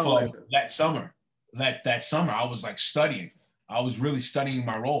that summer. That summer, I was like studying. I was really studying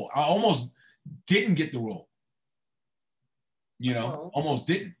my role. I almost didn't get the role. Almost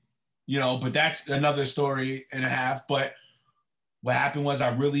didn't. But that's another story and a half. But what happened was I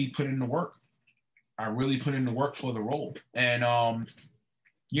really put in the work. I really put in the work for the role, and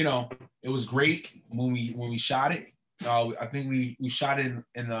it was great when we shot it. I think we shot it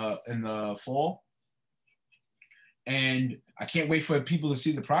in the fall, and I can't wait for people to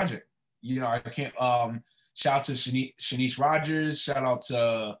see the project. I can't. Shout out to Shanice Rogers. Shout out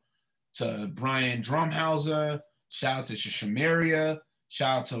to Brian Drumhauser. Shout out to Shamaria.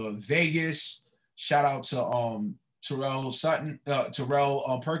 Shout out to Vegas. Shout out to Terrell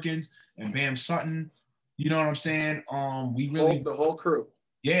Perkins and Bam Sutton. You know what I'm saying? We really the whole crew.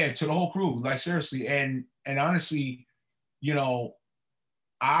 Yeah, to the whole crew. Like seriously, and honestly, I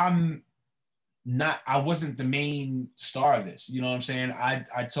wasn't the main star of this. You know what I'm saying? I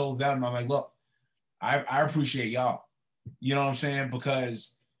told them, I'm like, look, I appreciate y'all. You know what I'm saying?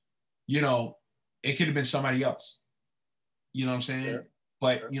 Because, it could have been somebody else. You know what I'm saying? Sure.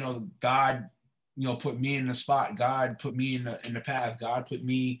 But, God, put me in the spot. God put me in the path. God put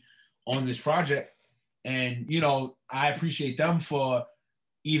me on this project. And, I appreciate them for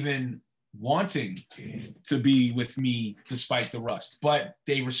even wanting to be with me despite the rust, but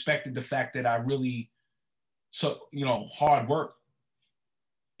they respected the fact that I really took, hard work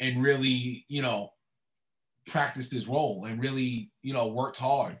and really, practiced this role and really, worked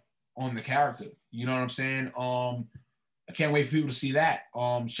hard on the character. You know what I'm saying? I can't wait for people to see that.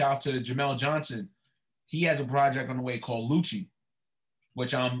 Shout out to Jamel Johnson. He has a project on the way called Lucci,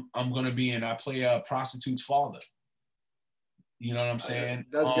 which I'm gonna be in. I play a prostitute's father. You know what I'm saying?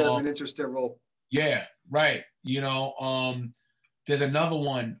 That's gonna be an interesting role. Yeah, right. There's another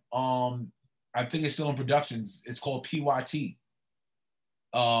one. I think it's still in productions. It's called PYT.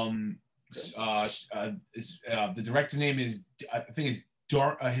 The director's name is, I think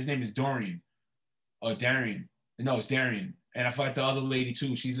his name is Dorian or Darian. No, it's Darian. And I feel like the other lady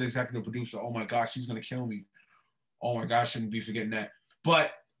too. She's the executive producer. Oh my gosh, she's gonna kill me. Oh my gosh, shouldn't be forgetting that.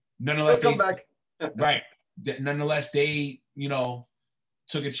 But nonetheless, come back. Right. Nonetheless, they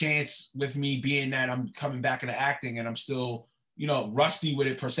took a chance with me, being that I'm coming back into acting and I'm still rusty with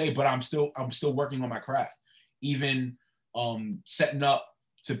it per se, but I'm still working on my craft. Even setting up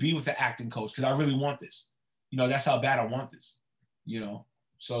to be with the acting coach because I really want this. That's how bad I want this.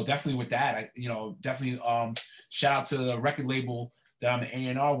 So definitely with that, definitely shout out to the record label that I'm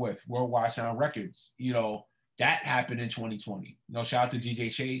an A&R with, Worldwide Sound Records. That happened in 2020. Shout out to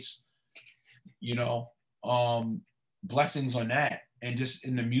DJ Chase. Blessings on that. And just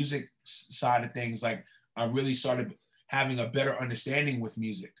in the music side of things, like I really started having a better understanding with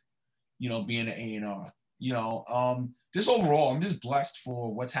music, being an A&R. Just overall, I'm just blessed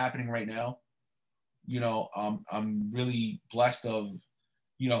for what's happening right now. I'm really blessed of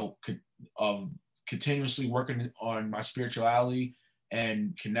continuously working on my spirituality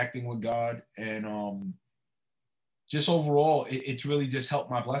and connecting with God. And just overall, it's really just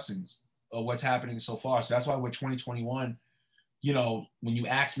helped my blessings of what's happening so far. So that's why with 2021, when you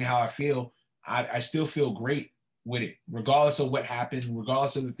ask me how I feel, I still feel great with it, regardless of what happened,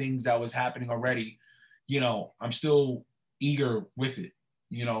 regardless of the things that was happening already. I'm still eager with it.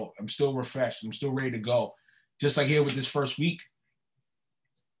 I'm still refreshed. I'm still ready to go. Just like here with this first week,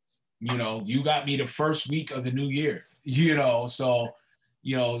 you got me the first week of the new year, so,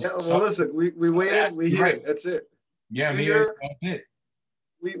 Yeah, well, listen, we waited, we here, right. That's it. Yeah, here, that's it.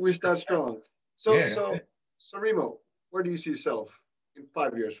 We start strong. So Reemo, where do you see yourself in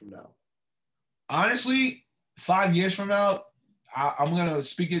 5 years from now? Honestly, 5 years from now, I'm going to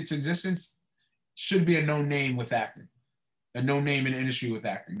speak it into existence. Should be a known name with acting, a known name in the industry with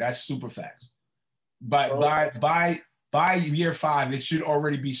acting. That's super facts. But by year 5, it should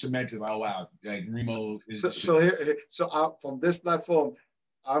already be cemented. Oh wow, like Reemo is. So from this platform,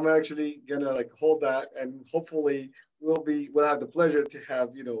 I'm actually gonna hold that, and hopefully we'll have the pleasure to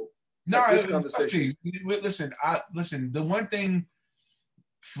have this conversation. Listen. The one thing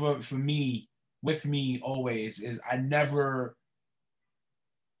for me, with me always, is I never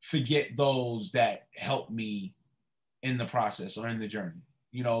forget those that help me in the process or in the journey.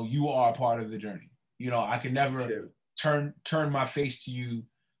 You are a part of the journey. I can never turn my face to you.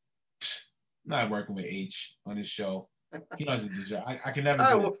 I'm not working with H on this show. He doesn't deserve. I can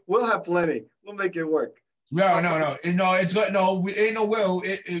never. We'll have plenty. We'll make it work. No. It's good. No, ain't no will.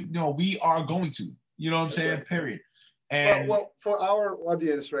 No, we are going to. You know what I'm saying? Right. Period. And well, for our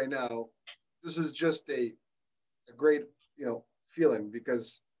audience right now, this is just a great feeling,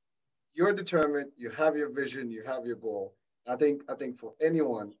 because you're determined. You have your vision. You have your goal. I think for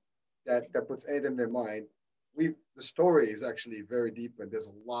anyone that puts anything in their mind, the story is actually very deep, and there's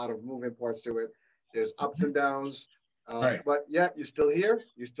a lot of moving parts to it. There's ups and downs, right. But yet you're still here.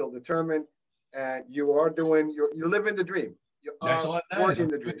 You're still determined, and you are doing you're living the dream. You are working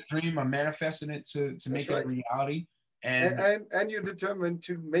the dream. I'm manifesting it to make it a reality, and you're determined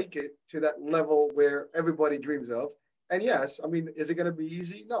to make it to that level where everybody dreams of. And yes, I mean, is it going to be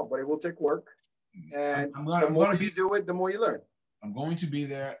easy? No, but it will take work. And the more you do it, the more you learn. I'm going to be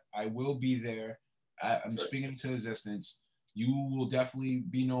there. I will be there. I'm speaking into existence. You will definitely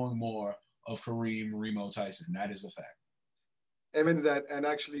be knowing more of Kareem Reemo Tyson. That is a fact. Amen to that. And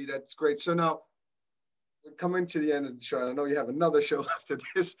actually, that's great. So now, we're coming to the end of the show. I know you have another show after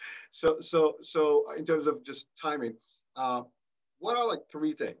this. So in terms of just timing, what are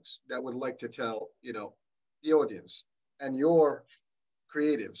 3 things that would like to tell the audience and your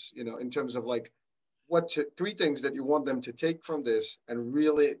creatives, in terms of 3 things that you want them to take from this and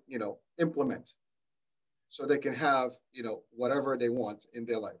really implement, so they can have whatever they want in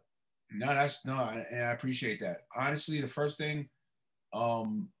their life? And I appreciate that. Honestly, the first thing,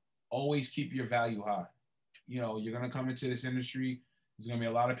 always keep your value high. You're gonna come into this industry. There's gonna be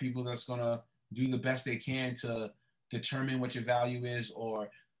a lot of people that's gonna do the best they can to determine what your value is, or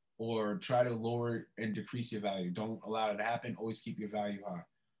or try to lower and decrease your value. Don't allow it to happen. Always keep your value high.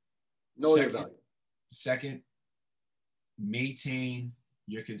 Know your value. Second, maintain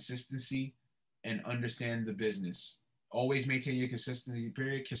your consistency and understand the business. Always maintain your consistency,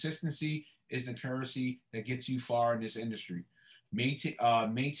 period. Consistency is the currency that gets you far in this industry.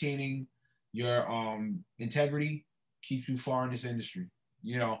 Maintaining your integrity keeps you far in this industry.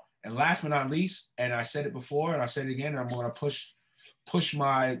 You know, and last but not least, and I said it before and I said it again, and I'm going to push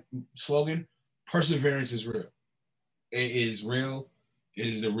my slogan: perseverance is real. It is real. It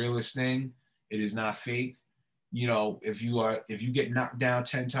is the realest thing. It is not fake. You know, if you get knocked down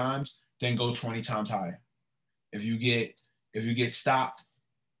 10 times, then go 20 times higher. If you get stopped,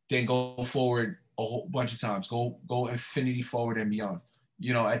 then go forward a whole bunch of times. Go infinity forward and beyond.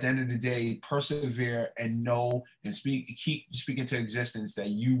 You know, at the end of the day, persevere and know and keep speaking to existence that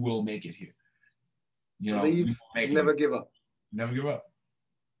you will make it here. You know, believe, never give up. Never give up.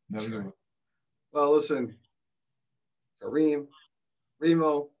 Never give up. Well, listen, Kareem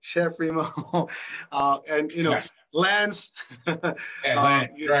Reemo, Chef Reemo, and you know, yes. Lance. Lance,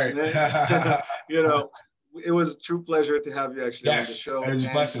 right. Lance, you know, it was a true pleasure to have you actually on the show. It was a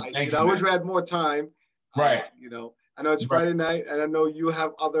blessing. Thank you. I wish we had more time. Right. You know, I know it's Friday night, and I know you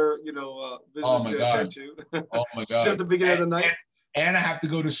have other, you know, business to attend to. Oh my God! It's just the beginning of the night. And I have to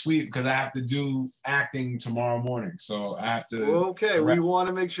go to sleep because I have to do acting tomorrow morning. So I have to. Okay, we want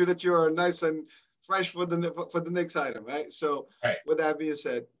to make sure that you are nice and fresh for the next item, right? So with that being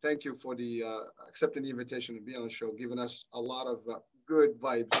said, thank you for the accepting the invitation to be on the show, giving us a lot of good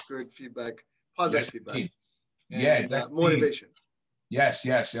vibes, good feedback, positive feedback, and motivation. Yes,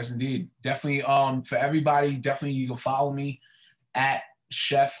 indeed. Definitely. For everybody, definitely you can follow me at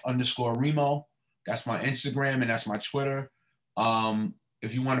chef_Reemo. That's my Instagram and that's my Twitter.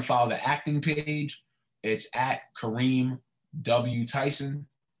 If you want to follow the acting page, it's at Kareem W. Tyson.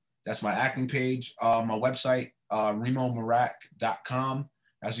 That's my acting page. My website, remomarak.com.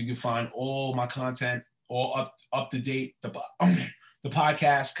 As you can find all my content, all up to date, the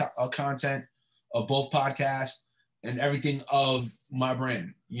podcast content of both podcasts and everything of my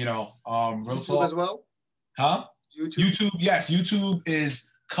brand. You know, real YouTube talk as well. Huh? YouTube, yes. YouTube is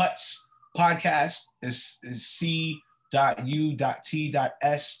Cuts Podcast. Is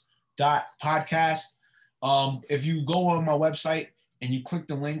c.u.t.s.podcast. If you go on my website and you click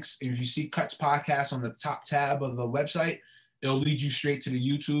the links, if you see Cuts Podcast on the top tab of the website, it'll lead you straight to the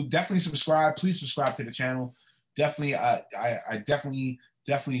YouTube. Definitely subscribe. Please subscribe to the channel. Definitely, I definitely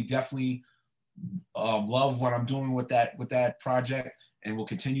love what I'm doing with that project, and will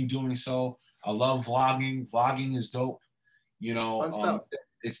continue doing so. I love vlogging. Vlogging is dope. You know,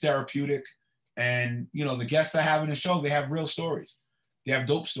 it's therapeutic. And, you know, the guests I have in the show, they have real stories. They have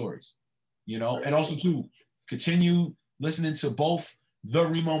dope stories, you know, and also to continue listening to both the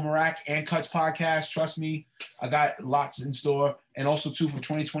Reemo Marak and Cuts Podcast. Trust me, I got lots in store. And also too, for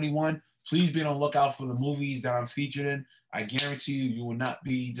 2021, please be on the lookout for the movies that I'm featured in. I guarantee you will not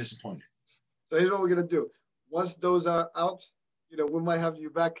be disappointed. So here's what we're going to do. Once those are out, you know, we might have you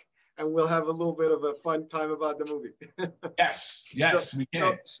back and we'll have a little bit of a fun time about the movie. Yes, we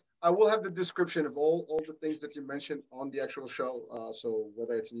can. So I will have the description of all the things that you mentioned on the actual show. So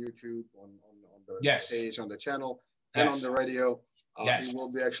whether it's on YouTube, on the page, on the channel, and on the radio, it will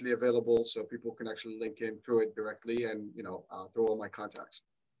be actually available so people can actually link in through it directly and, you know, through all my contacts.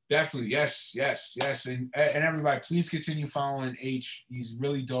 Definitely, yes. And everybody, please continue following H. He's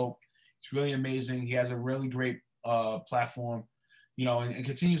really dope. He's really amazing. He has a really great platform, you know, and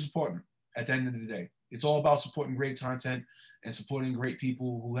continue supporting him at the end of the day. It's all about supporting great content and supporting great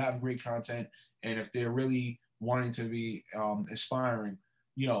people who have great content. And if they're really wanting to be inspiring,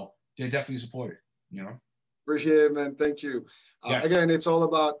 you know, they're definitely supported, you know. Appreciate it, man. Thank you. Again, it's all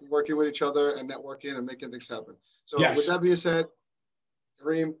about working with each other and networking and making things happen. So with that being said,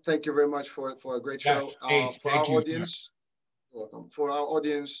 Kareem, thank you very much for a great show. For our audience, you're welcome. For our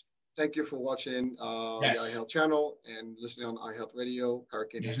audience, thank you for watching the iHealth channel and listening on iHealth Radio.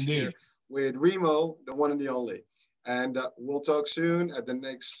 Hurricane here with Reemo, the one and the only. And we'll talk soon at the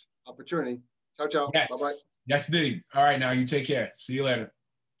next opportunity. Ciao, ciao. Bye-bye. Yes, indeed. All right, now you take care. See you later.